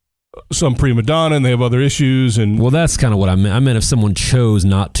some prima donna and they have other issues, and well, that's kind of what I meant. I meant if someone chose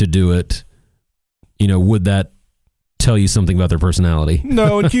not to do it, would that tell you something about their personality.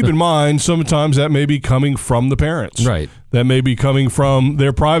 No, and keep in mind, sometimes that may be coming from the parents. Right. That may be coming from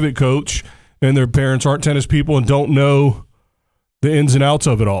their private coach, and their parents aren't tennis people and don't know the ins and outs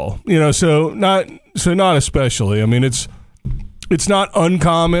of it all. So not especially. I mean, it's not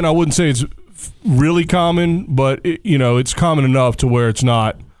uncommon. I wouldn't say it's really common, but it's common enough to where it's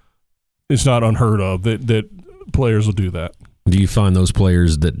not unheard of that players will do that. Do you find those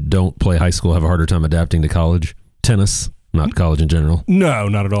players that don't play high school have a harder time adapting to college tennis, not college in general? No,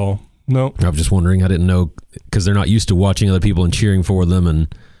 not at all. No. I was just wondering. I didn't know because they're not used to watching other people and cheering for them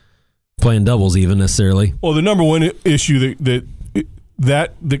and playing doubles even necessarily. Well, the number one issue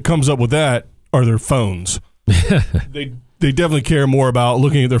that comes up with that are their phones. They definitely care more about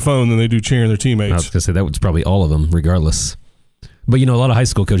looking at their phone than they do cheering their teammates. I was going to say that was probably all of them, regardless. But a lot of high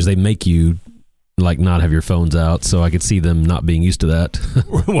school coaches, they make you not have your phones out, so I could see them not being used to that.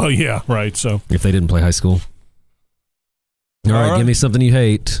 Well, yeah, right. So if they didn't play high school. All right, give me something you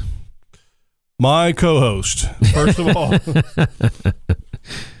hate. My co-host, first of all.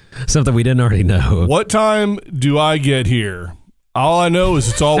 Something we didn't already know. What time do I get here? All I know is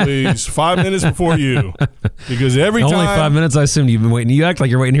it's always 5 minutes before you. Because every time... Only 5 minutes, I assume you've been waiting. You act like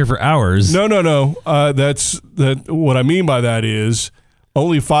you're waiting here for hours. No. What I mean by that is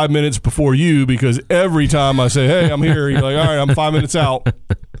only 5 minutes before you, because every time I say, hey, I'm here, you're like, all right, I'm 5 minutes out.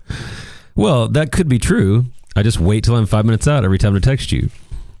 Well, that could be true. I just wait till I'm 5 minutes out every time to text you.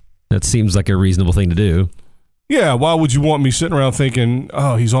 That seems like a reasonable thing to do. Yeah, why would you want me sitting around thinking,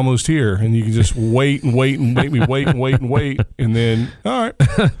 oh, he's almost here, and you can just wait and wait and make me wait and wait and wait, and then, all right.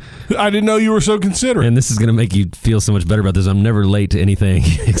 I didn't know you were so considerate. And this is going to make you feel so much better about this. I'm never late to anything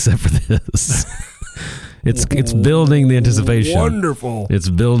except for this. It's building the anticipation. Wonderful. It's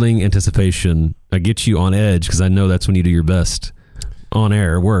building anticipation. I get you on edge because I know that's when you do your best on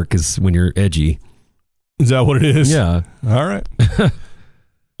air work is when you're edgy. Is that what it is? Yeah. All right.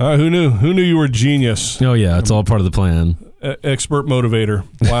 All right, who knew? Who knew you were a genius? Oh, yeah, it's all part of the plan. Expert motivator.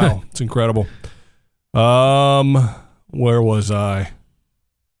 Wow, it's incredible. Where was I?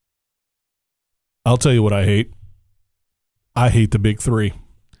 I'll tell you what I hate. I hate the big three.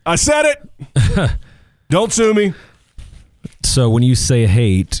 I said it! Don't sue me. So when you say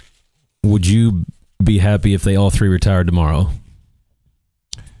hate, would you be happy if they all three retired tomorrow?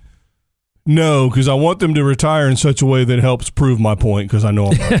 No, because I want them to retire in such a way that helps prove my point, because I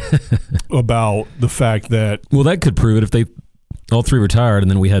know I'm right about the fact that... Well, that could prove it if they all three retired and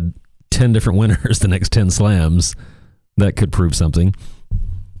then we had 10 different winners the next 10 slams. That could prove something.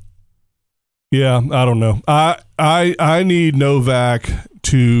 Yeah, I don't know. I need Novak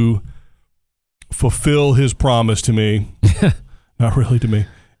to fulfill his promise to me. Not really to me.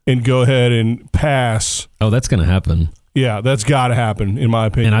 And go ahead and pass. Oh, that's going to happen. Yeah, that's got to happen, in my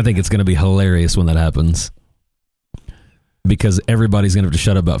opinion. And I think it's going to be hilarious when that happens. Because everybody's going to have to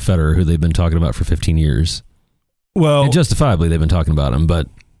shut up about Federer, who they've been talking about for 15 years. Well, and justifiably, they've been talking about him, but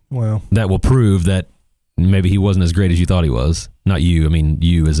that will prove that maybe he wasn't as great as you thought he was. Not you. I mean,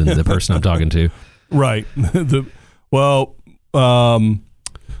 you as in the person I'm talking to. Right.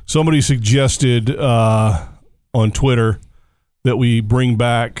 Somebody suggested on Twitter that we bring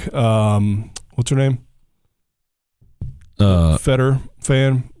back, what's her name? Federer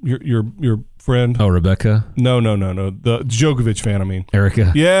fan, your friend. Oh, Rebecca? No. The Djokovic fan, I mean.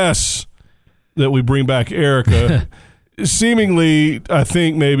 Erica? Yes. That we bring back Erica. Seemingly, I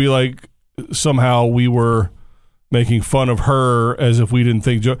think maybe like somehow we were making fun of her as if we didn't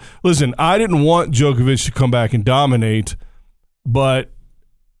think. Listen, I didn't want Djokovic to come back and dominate, but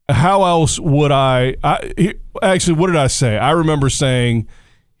how else would actually, what did I say? I remember saying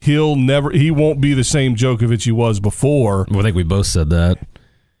he won't be the same Djokovic he was before. Well, I think we both said that.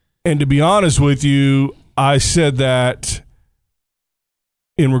 And to be honest with you, I said that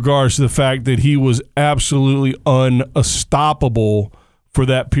in regards to the fact that he was absolutely unstoppable for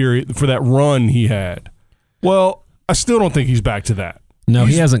that period, for that run he had. Well, I still don't think he's back to that. No,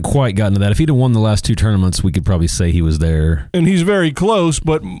 he hasn't quite gotten to that. If he'd have won the last two tournaments, we could probably say he was there. And he's very close,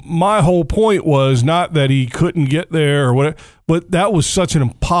 but my whole point was not that he couldn't get there or whatever, but that was such an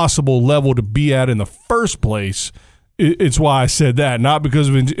impossible level to be at in the first place. It's why I said that, not because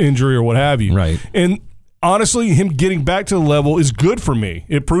of injury or what have you. Right. And honestly, him getting back to the level is good for me.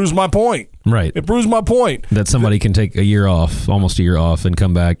 It proves my point. Right. It proves my point. That somebody can take a year off, almost a year off, and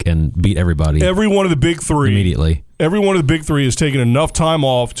come back and beat everybody. Every one of the big three. Immediately. Every one of the big three has taken enough time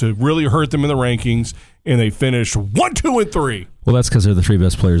off to really hurt them in the rankings, and they finished 1, 2, and 3. Well, that's because they're the three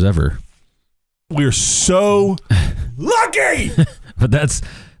best players ever. We're so lucky. But that's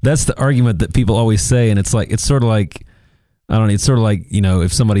the argument that people always say, and it's sort of like I don't know. It's sort of like,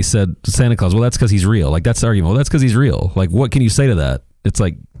 if somebody said Santa Claus, well, that's because he's real. Like, that's the argument. Well, that's because he's real. Like, what can you say to that? It's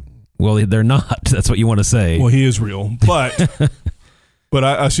like, well, they're not. That's what you want to say. Well, he is real. But but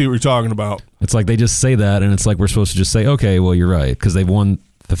I see what you're talking about. It's like they just say that, and it's like we're supposed to just say, okay, well, you're right, because they've won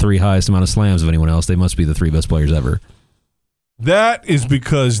the 3 highest amount of slams of anyone else. They must be the 3 best players ever. That is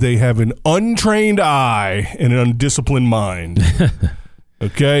because they have an untrained eye and an undisciplined mind.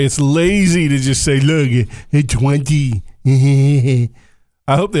 Okay? It's lazy to just say, look, 20. I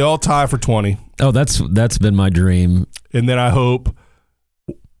hope they all tie for 20. Oh, that's been my dream. And then I hope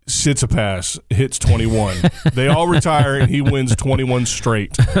Tsitsipas hits 21. They all retire and he wins 21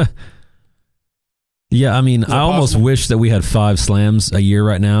 straight. Yeah, I mean, I almost possible? wish that we had 5 slams a year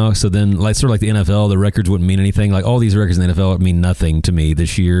right now. So then, like sort of like the NFL, the records wouldn't mean anything. Like all these records in the NFL mean nothing to me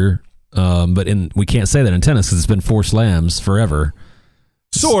this year. But we can't say that in tennis because it's been 4 slams forever.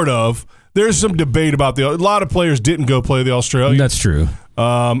 Sort of. There's some debate about a lot of players didn't go play the Australians. That's true.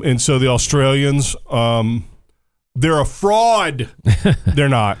 And so the Australians, they're a fraud. They're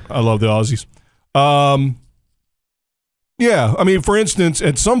not. I love the Aussies. Yeah, I mean, for instance,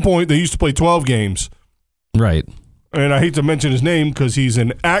 at some point they used to play 12 games. Right. And I hate to mention his name because he's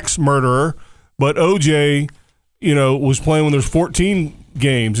an axe murderer, but OJ, was playing when there's 14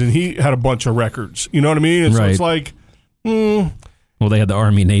 games and he had a bunch of records. You know what I mean? And so it's like, Well, they had the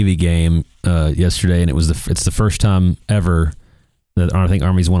Army-Navy game yesterday, and it's the first time ever that I think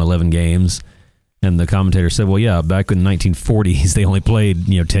Army's won 11 games. And the commentator said, well, yeah, back in the 1940s, they only played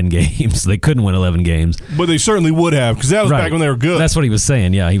 10 games. They couldn't win 11 games. But they certainly would have, because that was back when they were good. That's what he was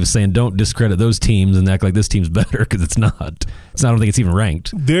saying, yeah. He was saying, don't discredit those teams and act like this team's better, because it's not. I don't think it's even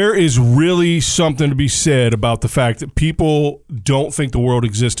ranked. There is really something to be said about the fact that people don't think the world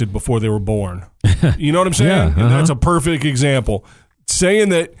existed before they were born. You know what I'm saying? Yeah, And that's a perfect example. Saying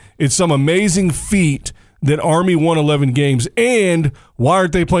that it's some amazing feat that Army won 11 games, and why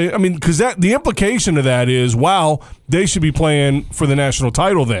aren't they playing? I mean, because the implication of that is, wow, they should be playing for the national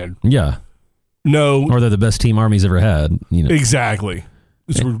title then. Yeah. No. Or they're the best team Army's ever had. Exactly.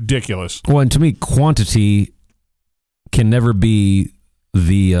 It's ridiculous. Well, and to me, quantity can never be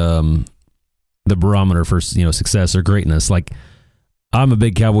the barometer for success or greatness. Like, I'm a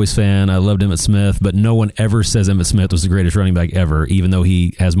big Cowboys fan. I loved Emmitt Smith, but no one ever says Emmitt Smith was the greatest running back ever, even though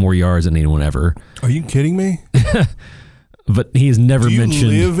he has more yards than anyone ever. Are you kidding me? But he has never mentioned.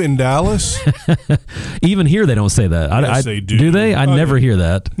 Do you live in Dallas? Even here, they don't say that. Yes, they do. Do they? I never hear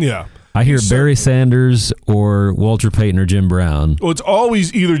that. Yeah. I hear Barry Sanders or Walter Payton or Jim Brown. Well, it's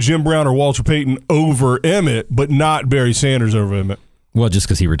always either Jim Brown or Walter Payton over Emmitt, but not Barry Sanders over Emmitt. Well, just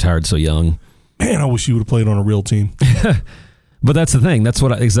because he retired so young. Man, I wish you would have played on a real team. But that's the thing. That's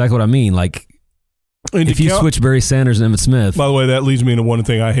exactly what I mean. Like, and if you switch Barry Sanders and Emmitt Smith. By the way, that leads me into one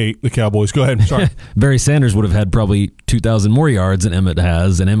thing I hate, the Cowboys. Go ahead. Sorry. Barry Sanders would have had probably 2,000 more yards than Emmitt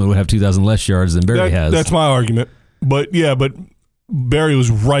has, and Emmitt would have 2,000 less yards than Barry has. That's my argument. But Barry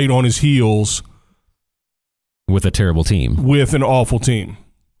was right on his heels. With a terrible team. With an awful team.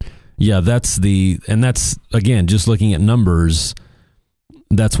 Yeah, that's again, just looking at numbers.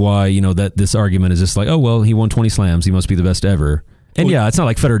 That's why, that this argument is just like, oh, well, he won 20 slams. He must be the best ever. And yeah, it's not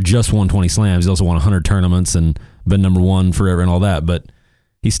like Federer just won 20 slams. He's also won 100 tournaments and been number 1 forever and all that. But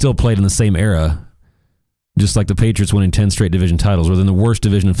he still played in the same era, just like the Patriots winning 10 straight division titles. We're in the worst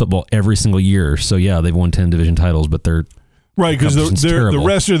division in football every single year. So yeah, they've won 10 division titles, but they're right, because the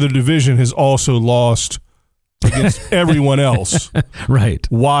rest of the division has also lost against everyone else. Right.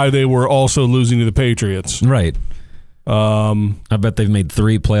 Why they were also losing to the Patriots. Right. I bet they've made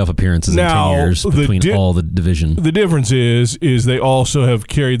 3 playoff appearances in 10 years between all the division. The difference is they also have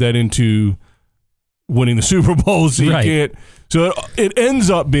carried that into winning the Super Bowl. So you can't. So it ends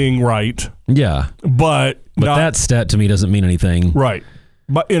up being right. Yeah, but that stat to me doesn't mean anything. Right,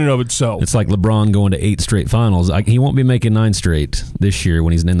 but in and of itself, it's like LeBron going to 8 straight finals. He won't be making 9 straight this year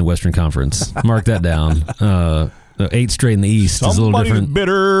when he's in the Western Conference. Mark that down. 8 straight in the East is a little different.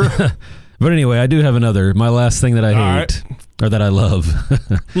 Somebody's bitter. But anyway, I do have my last thing that I hate, or that I love.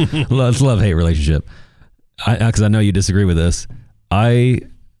 Love-hate relationship. Because I know you disagree with this. The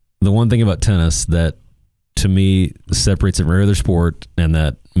one thing about tennis that, to me, separates it from every other sport and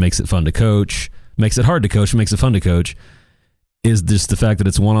that makes it fun to coach, makes it hard to coach, makes it fun to coach, is just the fact that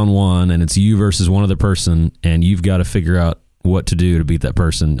it's one-on-one and it's you versus one other person, and you've got to figure out what to do to beat that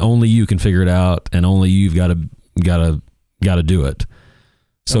person. Only you can figure it out, and only you've got to do it.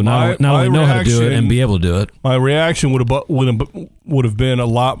 So not only know how to do it and be able to do it. My reaction would have been a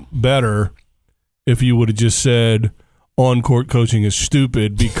lot better if you would have just said on-court coaching is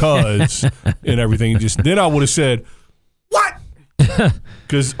stupid because and everything. Then I would have said, what?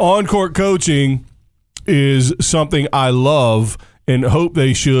 Because on-court coaching is something I love and hope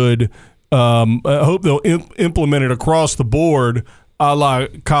they should. I hope they'll implement it across the board, a la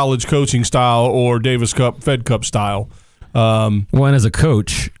college coaching style or Davis Cup, Fed Cup style. Well, and as a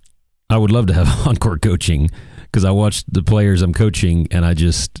coach, I would love to have on-court coaching because I watch the players I'm coaching and I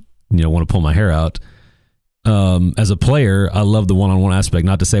just want to pull my hair out. As a player, I love the one-on-one aspect.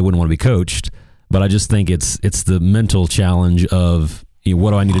 Not to say I wouldn't want to be coached, but I just think it's the mental challenge of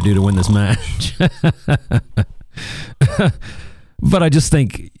what do I need to do to win this match. But I just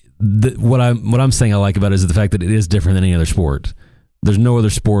think that what I'm saying I like about it is the fact that it is different than any other sport. There's no other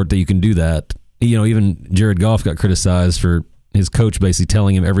sport that you can do that. Even Jared Goff got criticized for his coach basically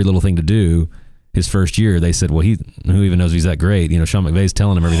telling him every little thing to do. His first year, they said, well, who even knows if he's that great? Sean McVay's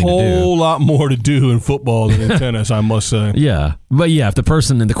telling him everything to do. Whole lot more to do in football than in tennis, I must say. Yeah. But yeah, if the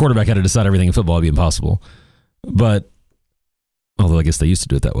person and the quarterback had to decide everything in football, it'd be impossible. But, although I guess they used to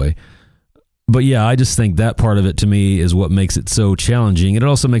do it that way. But yeah, I just think that part of it to me is what makes it so challenging. And it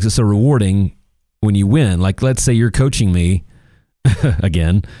also makes it so rewarding when you win. Like, let's say you're coaching me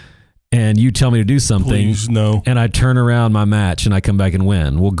again, and you tell me to do something, Please, no. and I turn around my match and I come back and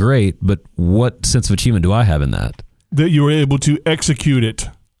win. Well, great, but what sense of achievement do I have in that? That you were able to execute it.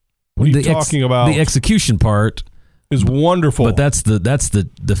 What are you talking about? The execution part is wonderful. But that's the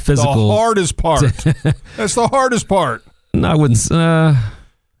physical. The hardest part. That's the hardest part. No, I wouldn't. I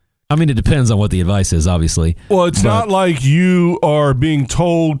mean, it depends on what the advice is, obviously. Well, it's not like you are being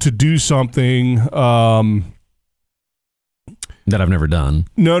told to do something that I've never done.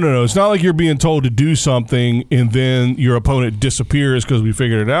 No. It's not like you're being told to do something and then your opponent disappears because we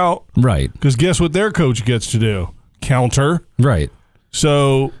figured it out. Right. Because guess what their coach gets to do? Counter. Right.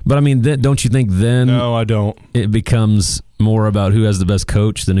 So. But I mean, don't you think then? No, I don't. It becomes more about who has the best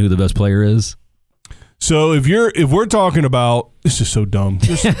coach than who the best player is. So if we're talking about, this is so dumb.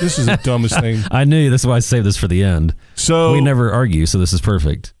 This is the dumbest thing. I knew that's why I saved this for the end. So we never argue, so this is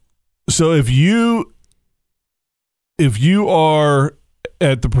perfect. So if you are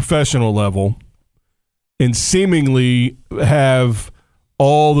at the professional level and seemingly have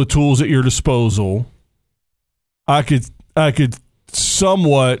all the tools at your disposal, I could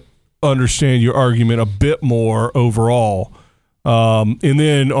somewhat understand your argument a bit more overall. And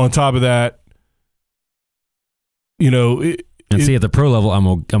then on top of that, see, at the pro level,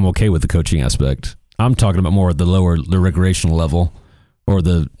 I'm okay with the coaching aspect. I'm talking about more at the recreational level, or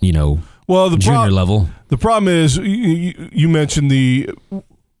the junior level. The problem is you mentioned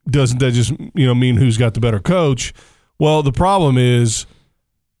doesn't that just mean who's got the better coach? Well, the problem is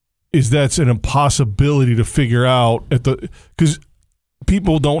that's an impossibility to figure out because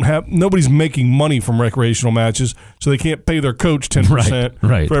people nobody's making money from recreational matches, so they can't pay their coach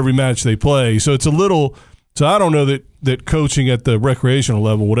 10% for every match they play. So it's a little. So I don't know that coaching at the recreational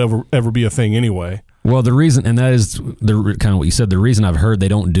level would ever be a thing anyway. Well, the reason, and that is the kind of what you said, the reason I've heard they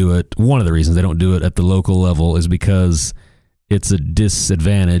don't do it, one of the reasons they don't do it at the local level is because it's a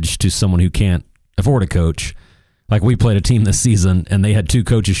disadvantage to someone who can't afford a coach. Like, we played a team this season, and they had two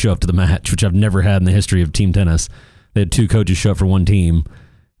coaches show up to the match, which I've never had in the history of team tennis. They had two coaches show up for one team.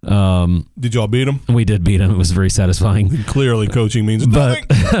 Did y'all beat them? We did beat them. It was very satisfying. Clearly, coaching means nothing.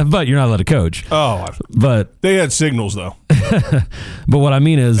 But you're not allowed to coach. Oh, but they had signals though. But what I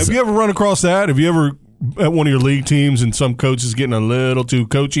mean is, have you ever run across that? Have you ever at one of your league teams and some coach is getting a little too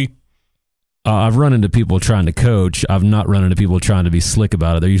coachy? I've run into people trying to coach. I've not run into people trying to be slick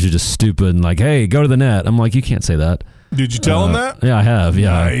about it. They're usually just stupid and like, "Hey, go to the net." I'm like, "You can't say that." Did you tell them that? Yeah, I have.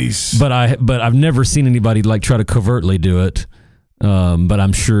 Yeah, nice. But I've never seen anybody like try to covertly do it. But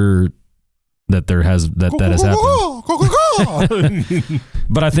I'm sure that that has happened.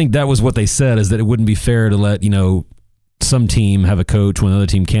 But I think that was what they said, is that it wouldn't be fair to let some team have a coach when the other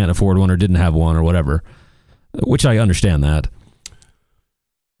team can't afford one or didn't have one or whatever. Which I understand that.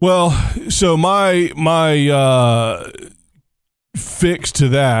 Well, so my fix to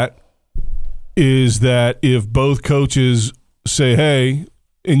that is that if both coaches say, "Hey,"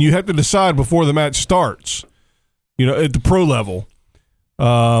 and you have to decide before the match starts, at the pro level.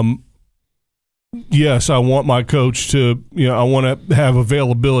 Yes, I want my coach to, I want to have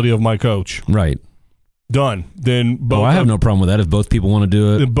availability of my coach. Right. Done. Then both. I have no problem with that if both people want to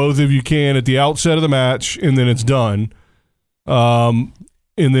do it. Then both of you can at the outset of the match, and then it's done.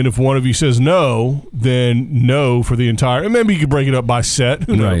 And then if one of you says no, then no for the entire. And maybe you could break it up by set,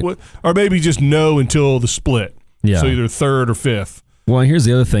 right? Or maybe just no until the split. Yeah. So either third or fifth. Well, here's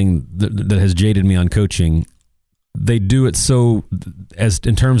the other thing that has jaded me on coaching. They do it so, as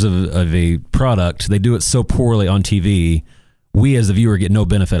in terms of a product, they do it so poorly on TV. We as the viewer get no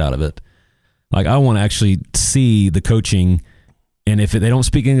benefit out of it. Like, I want to actually see the coaching And if they don't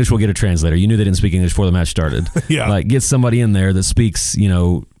speak English, we'll get a translator. You knew they didn't speak English before the match started. Yeah. Like, get somebody in there that speaks,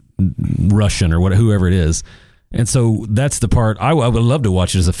 Russian or whoever it is. And so that's the part I would love to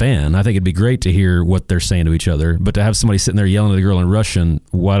watch it as a fan. I think it'd be great to hear what they're saying to each other. But to have somebody sitting there yelling at the girl in Russian,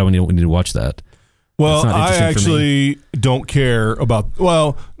 why do we need to watch that? Well, I actually don't care about.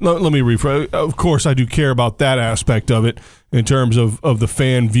 Well, let me rephrase. Of course, I do care about that aspect of it in terms of the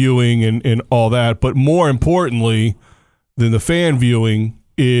fan viewing and all that. But more importantly than the fan viewing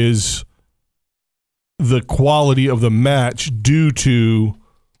is the quality of the match due to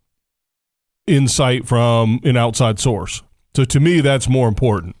insight from an outside source. So to me, that's more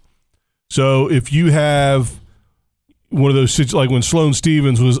important. So if you have one of those situations, like when Sloane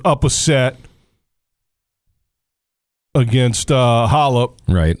Stephens was up a set against Hollop.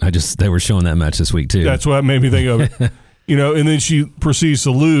 Right. They were showing that match this week too. That's what made me think of it. And then she proceeds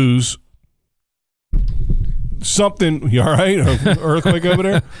to lose. Something, you all right? Earthquake over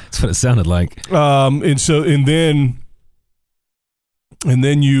there? That's what it sounded like. And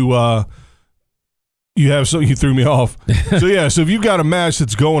then you have something, you threw me off. So if you've got a match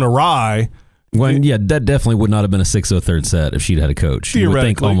that's going awry. That definitely would not have been a 6-0 set if she'd had a coach. You would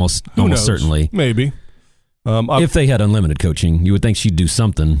think almost certainly. Maybe. If they had unlimited coaching, you would think she'd do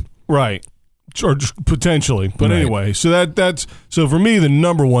something. Right. Or just potentially. But anyway, so that's for me, the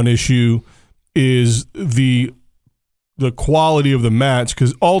number one issue is the quality of the match,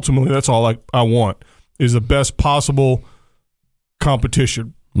 because ultimately that's all I want is the best possible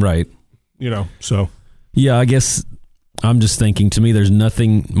competition. Right. So. Yeah, I guess I'm just thinking, to me, there's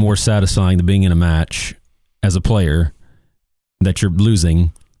nothing more satisfying than being in a match as a player that you're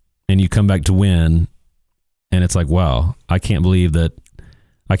losing and you come back to win, and it's like, wow, I can't believe that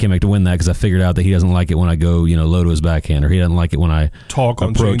I came back to win that because I figured out that he doesn't like it when I go, low to his backhand, or he doesn't like it when I talk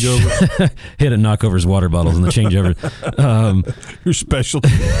on approach, changeovers, hit and knock over his water bottles in the changeover. Your specialty.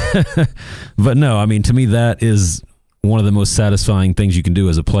 But no, I mean, to me, that is one of the most satisfying things you can do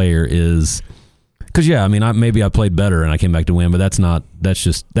as a player is, because maybe I played better and I came back to win, but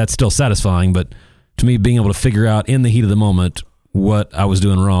that's still satisfying. But to me, being able to figure out in the heat of the moment what I was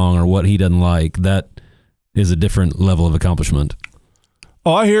doing wrong or what he doesn't like, that is a different level of accomplishment.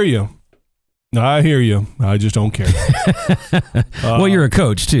 Oh, I hear you. I just don't care. Well, you're a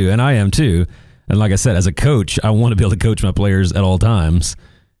coach too, and I am too. And like I said, as a coach, I want to be able to coach my players at all times,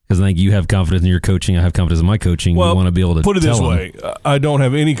 because I think you have confidence in your coaching. I have confidence in my coaching. Well, you want to be able to put it tell this way. I don't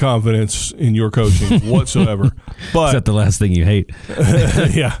have any confidence in your coaching whatsoever. But is that the last thing you hate?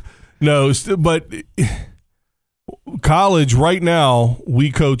 Yeah. No, but college right now,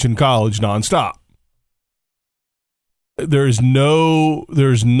 we coach in college nonstop.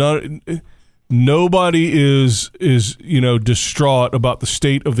 Nobody is distraught about the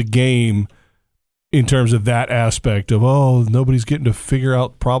state of the game in terms of that aspect of, nobody's getting to figure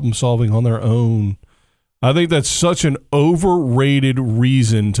out problem solving on their own. I think that's such an overrated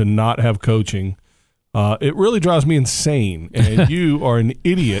reason to not have coaching. It really drives me insane, and you are an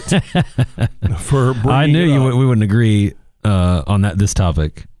idiot for bringing I knew it up. we wouldn't agree on this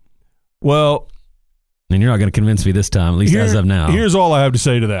topic. Well, and you're not going to convince me this time, at least as of now. Here's all I have to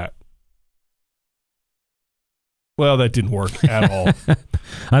say to that. Well, that didn't work at all.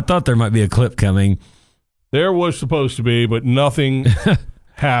 I thought there might be a clip coming. There was supposed to be, but nothing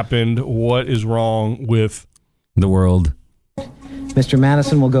happened. What is wrong with the world? Mr.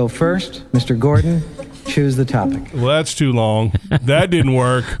 Madison will go first. Mr. Gordon, choose the topic. Well, that's too long. That didn't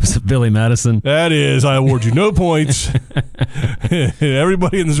work. Was it Billy Madison? That is. I award you no points.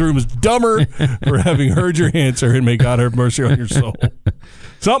 Everybody in this room is dumber for having heard your answer, and may God have mercy on your soul.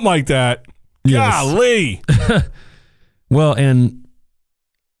 Something like that. Yes. Golly. Well, and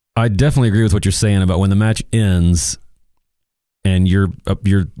I definitely agree with what you're saying about when the match ends and your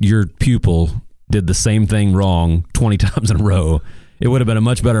pupil did the same thing wrong 20 times in a row. It would have been a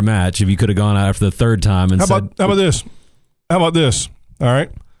much better match if you could have gone out after the third time and How about this? All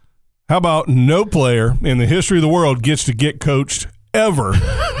right. How about no player in the history of the world gets to get coached ever?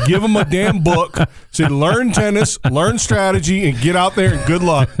 Give them a damn book. Say, learn tennis, learn strategy, and get out there and good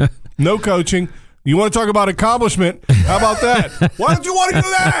luck. No coaching. You want to talk about accomplishment? How about that? Why don't you want to do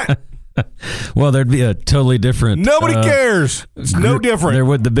that? Well, there'd be a totally different. Nobody cares. It's no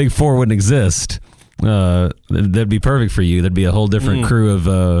different. The Big Four wouldn't exist. That'd be perfect for you. There'd be a whole different crew of.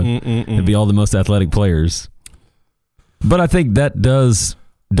 It'd be all the most athletic players. But I think that does.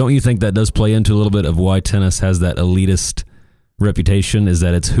 Don't you think that does play into a little bit of why tennis has that elitist reputation? Is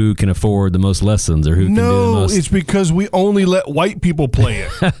that it's who can afford the most lessons or who can do the most? No, it's because we only let white people play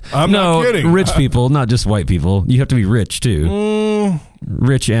it. I'm not kidding. Rich people, not just white people. You have to be rich too.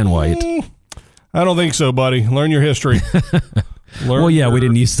 Rich and white. I don't think so, buddy. Learn your history. Well, yeah, we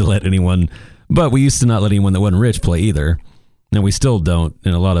didn't used to let anyone, but we used to not let anyone that wasn't rich play either. And we still don't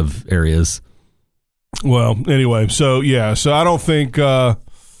in a lot of areas. Well, anyway, so I don't think, I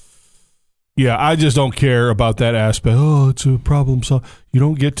just don't care about that aspect. Oh, it's a problem. So you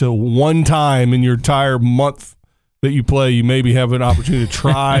don't get to one time in your entire month that you play, you maybe have an opportunity to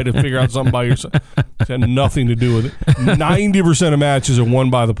try to figure out something by yourself. It's had nothing to do with it. 90% of matches are won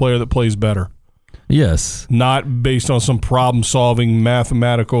by the player that plays better. Yes. Not based on some problem-solving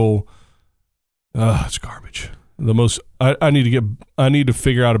mathematical. It's garbage. I need to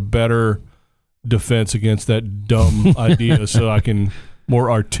figure out a better defense against that dumb idea so I can be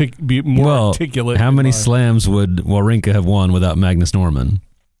more articulate. How many slams would Wawrinka have won without Magnus Norman?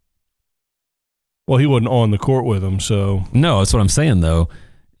 Well, he wasn't on the court with him, so. No, that's what I'm saying, though.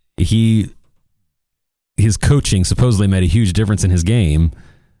 His coaching supposedly made a huge difference in his game,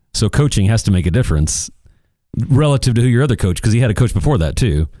 so coaching has to make a difference relative to who your other coach, because he had a coach before that,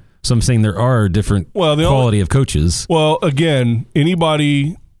 too. So I'm saying there are different quality of coaches. Well, again,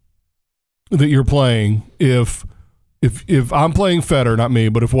 anybody that you're playing, if I'm playing Federer, not me,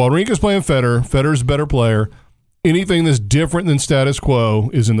 but if Wawrinka's playing Federer's a better player, anything that's different than status quo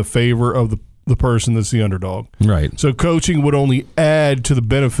is in the favor of the person that's the underdog. Right. So coaching would only add to the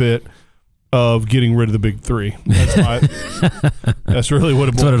benefit of getting rid of the big three. That's really what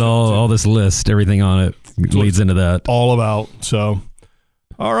it boils down to. All this list, everything on it leads into that. All about. So,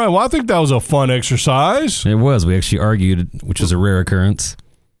 all right. Well, I think that was a fun exercise. It was. We actually argued, which was a rare occurrence.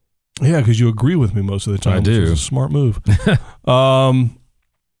 Yeah, because you agree with me most of the time. I do. Which is a smart move. Well,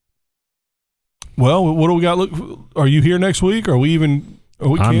 what do we got? Look, are you here next week? Are we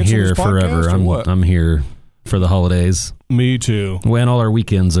I'm here forever. I'm here for the holidays. Me too. When all our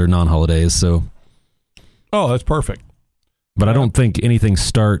weekends are non-holidays, so. Oh, that's perfect. But I don't think anything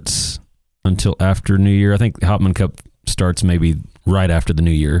starts until after New Year. I think Hopman Cup starts maybe right after the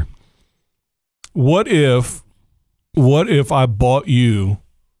New Year. What if I bought you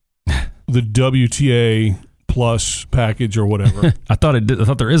the WTA Plus package or whatever? I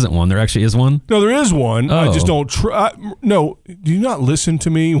thought there isn't one. There actually is one? No, there is one. Oh. I just don't try. No, do you not listen to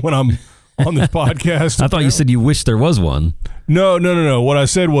me when I'm on this podcast? I thought you said you wish there was one. No. What I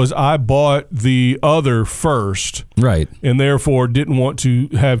said was I bought the other first. Right. And therefore didn't want to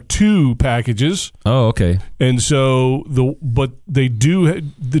have two packages. Oh, okay. And so the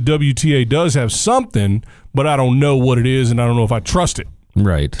WTA does have something, but I don't know what it is and I don't know if I trust it.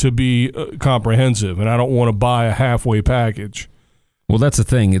 Right. To be comprehensive, and I don't want to buy a halfway package. Well, that's the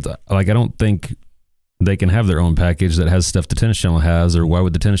thing. It's like I don't think they can have their own package that has stuff the Tennis Channel has, or why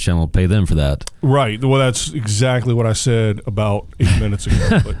would the Tennis Channel pay them for that? Right. Well, that's exactly what I said about 8 minutes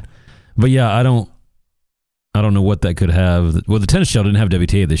ago. But yeah, I don't know what that could have. Well, the Tennis Channel didn't have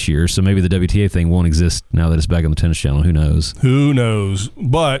WTA this year, so maybe the WTA thing won't exist now that it's back on the Tennis Channel. Who knows? Who knows?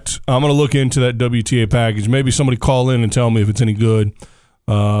 But I'm going to look into that WTA package. Maybe somebody call in and tell me if it's any good.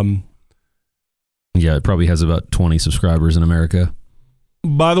 Yeah, it probably has about 20 subscribers in America.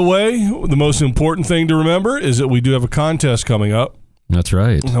 By the way, the most important thing to remember is that we do have a contest coming up. That's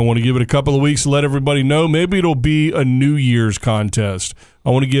right. I want to give it a couple of weeks to let everybody know. Maybe it'll be a New Year's contest.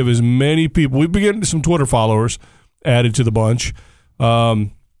 I want to give as many people. We've been getting some Twitter followers added to the bunch. So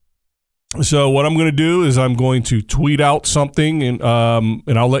what I'm going to do is I'm going to tweet out something, and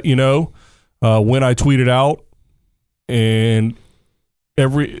I'll let you know when I tweet it out. And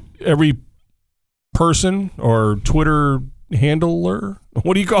every person or Twitter handler,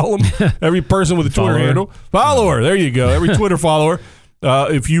 what do you call them? Every person with a Twitter follower. There you go. Every Twitter follower.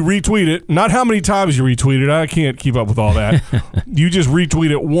 If you retweet it, not how many times you retweet it, I can't keep up with all that. You just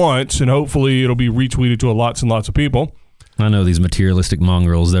retweet it once, and hopefully it'll be retweeted to lots and lots of people. I know these materialistic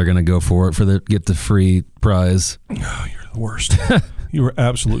mongrels, they're going to go for it get the free prize. Oh, you're the worst. You were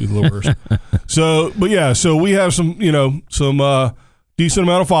absolutely the worst. So we have some decent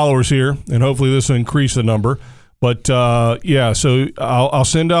amount of followers here, and hopefully this will increase the number. But so I'll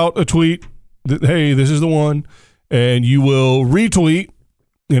send out a tweet that, hey, this is the one, and you will retweet,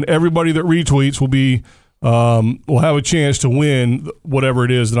 and everybody that retweets will have a chance to win whatever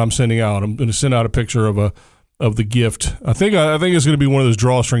it is that I'm sending out. I'm going to send out a picture of the gift. I think it's going to be one of those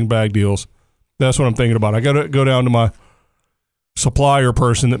drawstring bag deals. That's what I'm thinking about. I got to go down to my supplier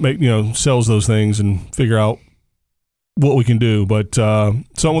person that sells those things and figure out what we can do. But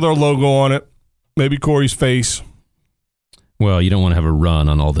something with our logo on it, maybe Corey's face. Well, you don't want to have a run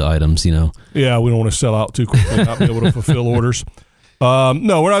on all the items, Yeah, we don't want to sell out too quickly, not be able to fulfill orders.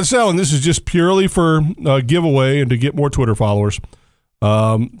 No, we're not selling. This is just purely for a giveaway and to get more Twitter followers.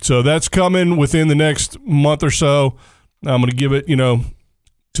 So that's coming within the next month or so. I'm going to give it,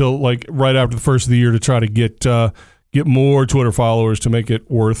 till like right after the first of the year to try to get get more Twitter followers to make it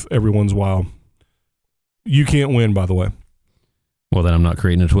worth everyone's while. You can't win, by the way. Well, then I'm not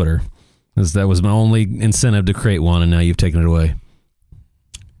creating a Twitter. Because that was my only incentive to create one, and now you've taken it away.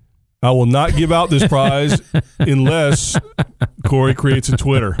 I will not give out this prize unless Corey creates a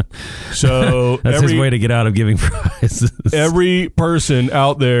Twitter. So that's his way to get out of giving prizes. Every person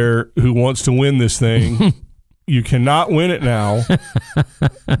out there who wants to win this thing, you cannot win it now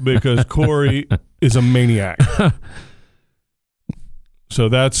because Corey is a maniac. So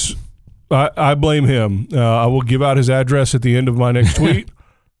that's I blame him. I will give out his address at the end of my next tweet.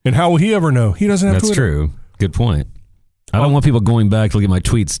 And how will he ever know? He doesn't have That's Twitter. True. Good point. I don't want people going back to look at my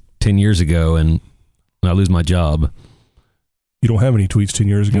tweets 10 years ago and I lose my job. You don't have any tweets 10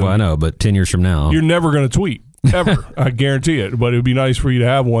 years ago. Well, I know, but 10 years from now. You're never going to tweet, ever. I guarantee it. But it would be nice for you to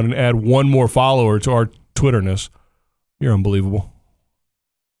have one and add one more follower to our Twitterness. You're unbelievable.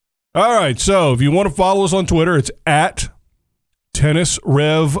 All right, so if you want to follow us on Twitter, it's at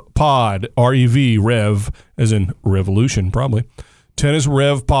TennisRevPod, R-E-V, Rev, as in revolution, probably.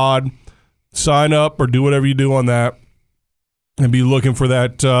 TennisRevPod. Sign up or do whatever you do on that. And be looking for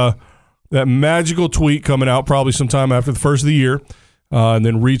that that magical tweet coming out probably sometime after the first of the year, and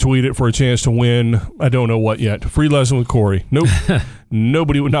then retweet it for a chance to win. I don't know what yet. Free lesson with Corey. Nope.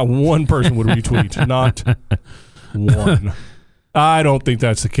 Nobody would. Not one person would retweet. Not one. I don't think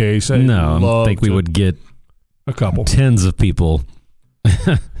that's the case. I think we would get a couple, tens of people.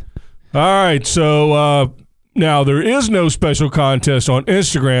 All right. So now there is no special contest on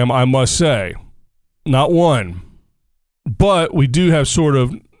Instagram. I must say, not one. But we do have sort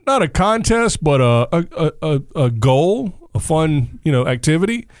of not a contest, but a goal, a fun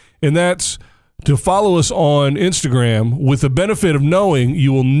activity, and that's to follow us on Instagram with the benefit of knowing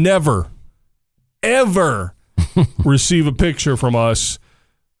you will never, ever receive a picture from us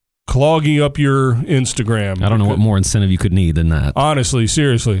clogging up your Instagram. I don't know what more incentive you could need than that. Honestly,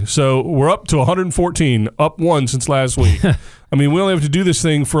 seriously. So we're up to 114, up one since last week. I mean, we only have to do this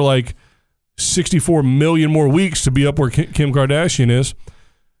thing for like 64 million more weeks to be up where Kim Kardashian is.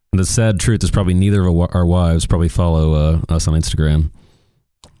 The sad truth is probably neither of our wives probably follow us on Instagram.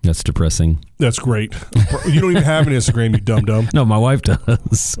 That's depressing. That's great. You don't even have an Instagram, you dum-dum. No, my wife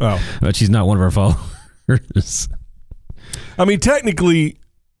does. Oh. But she's not one of our followers. I mean, technically,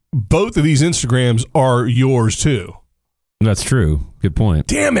 both of these Instagrams are yours, too. That's true. Good point.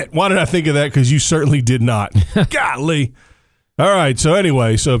 Damn it. Why did I think of that? Because you certainly did not. Golly. All right. So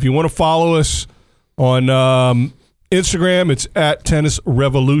anyway, if you want to follow us on Instagram, it's at Tennis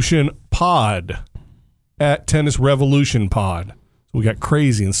Revolution Pod. At Tennis Revolution Pod. So we got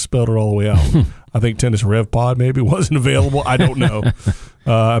crazy and spelled it all the way out. I think Tennis Rev Pod maybe wasn't available. I don't know.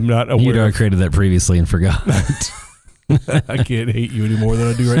 I'm not aware. You know, I created that previously and forgot. I can't hate you any more than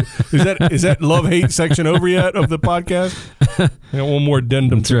I do right. Is that love-hate section over yet of the podcast? I got one more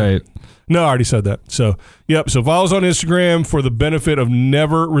addendum. That's right. No, I already said that. So, yep. So follow us on Instagram for the benefit of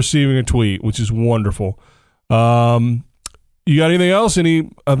never receiving a tweet, which is wonderful. You got anything else?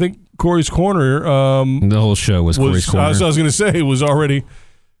 I think Corey's Corner. The whole show was Corey's Corner. I was going to say, it was already.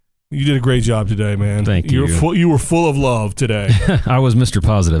 You did a great job today, man. Thank you. You were full of love today. I was Mr.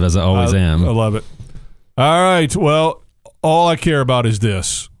 Positive, as I always am. I love it. All right. Well, all I care about is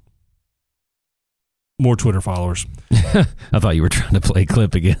this. More Twitter followers. I thought you were trying to play a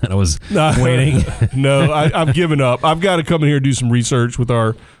clip again. I was waiting. No, I've given up. I've got to come in here and do some research with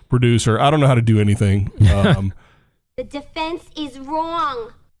our producer. I don't know how to do anything. The defense is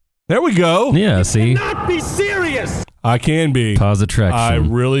wrong. There we go. Yeah, see? Not be serious. I can be. Pause attraction. I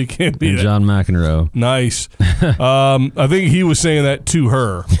really can be. And John McEnroe. Nice. I think he was saying that to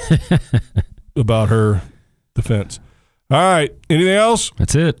her about her defense. All right. Anything else?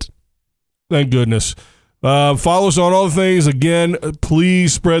 That's it. Thank goodness. Follow us on all the things. Again,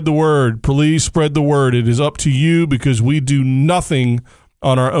 please spread the word. Please spread the word. It is up to you because we do nothing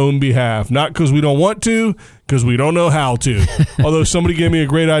on our own behalf. Not because we don't want to, because we don't know how to. Although somebody gave me a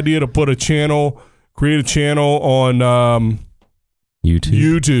great idea to create a channel on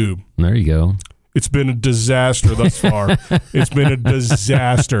YouTube. There you go. It's been a disaster thus far. It's been a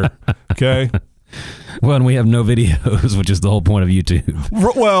disaster. Okay? Well, and we have no videos, which is the whole point of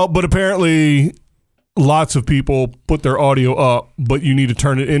YouTube. Well, but apparently lots of people put their audio up, but you need to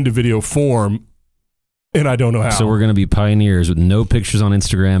turn it into video form, and I don't know how. So we're going to be pioneers with no pictures on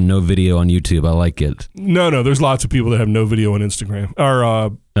Instagram, no video on YouTube. I like it. No, there's lots of people that have no video on Instagram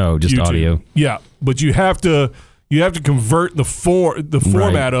or just YouTube. Audio. Yeah, but you have to convert the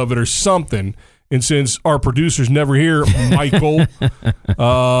format of it or something. And since our producer's never here, Michael,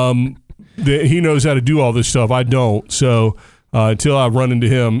 he knows how to do all this stuff. I don't. So until I run into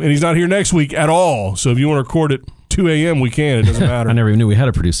him, and he's not here next week at all. So if you want to record it 2 a.m. we can. It doesn't matter. I never even knew we had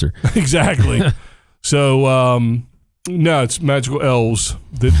a producer. Exactly. So, no, it's magical elves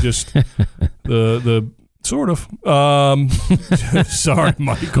that just the sort of. Sorry,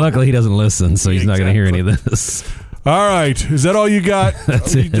 Michael. Luckily, he doesn't listen, so he's not going to hear any of this. All right. Is that all you got?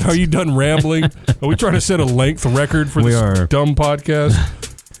 That's it. Are you done rambling? Are we trying to set a length record for this dumb podcast?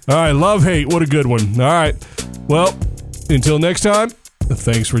 All right. Love, hate. What a good one. All right. Well, until next time,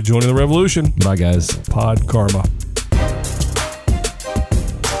 thanks for joining the revolution. Bye, guys. Pod Karma.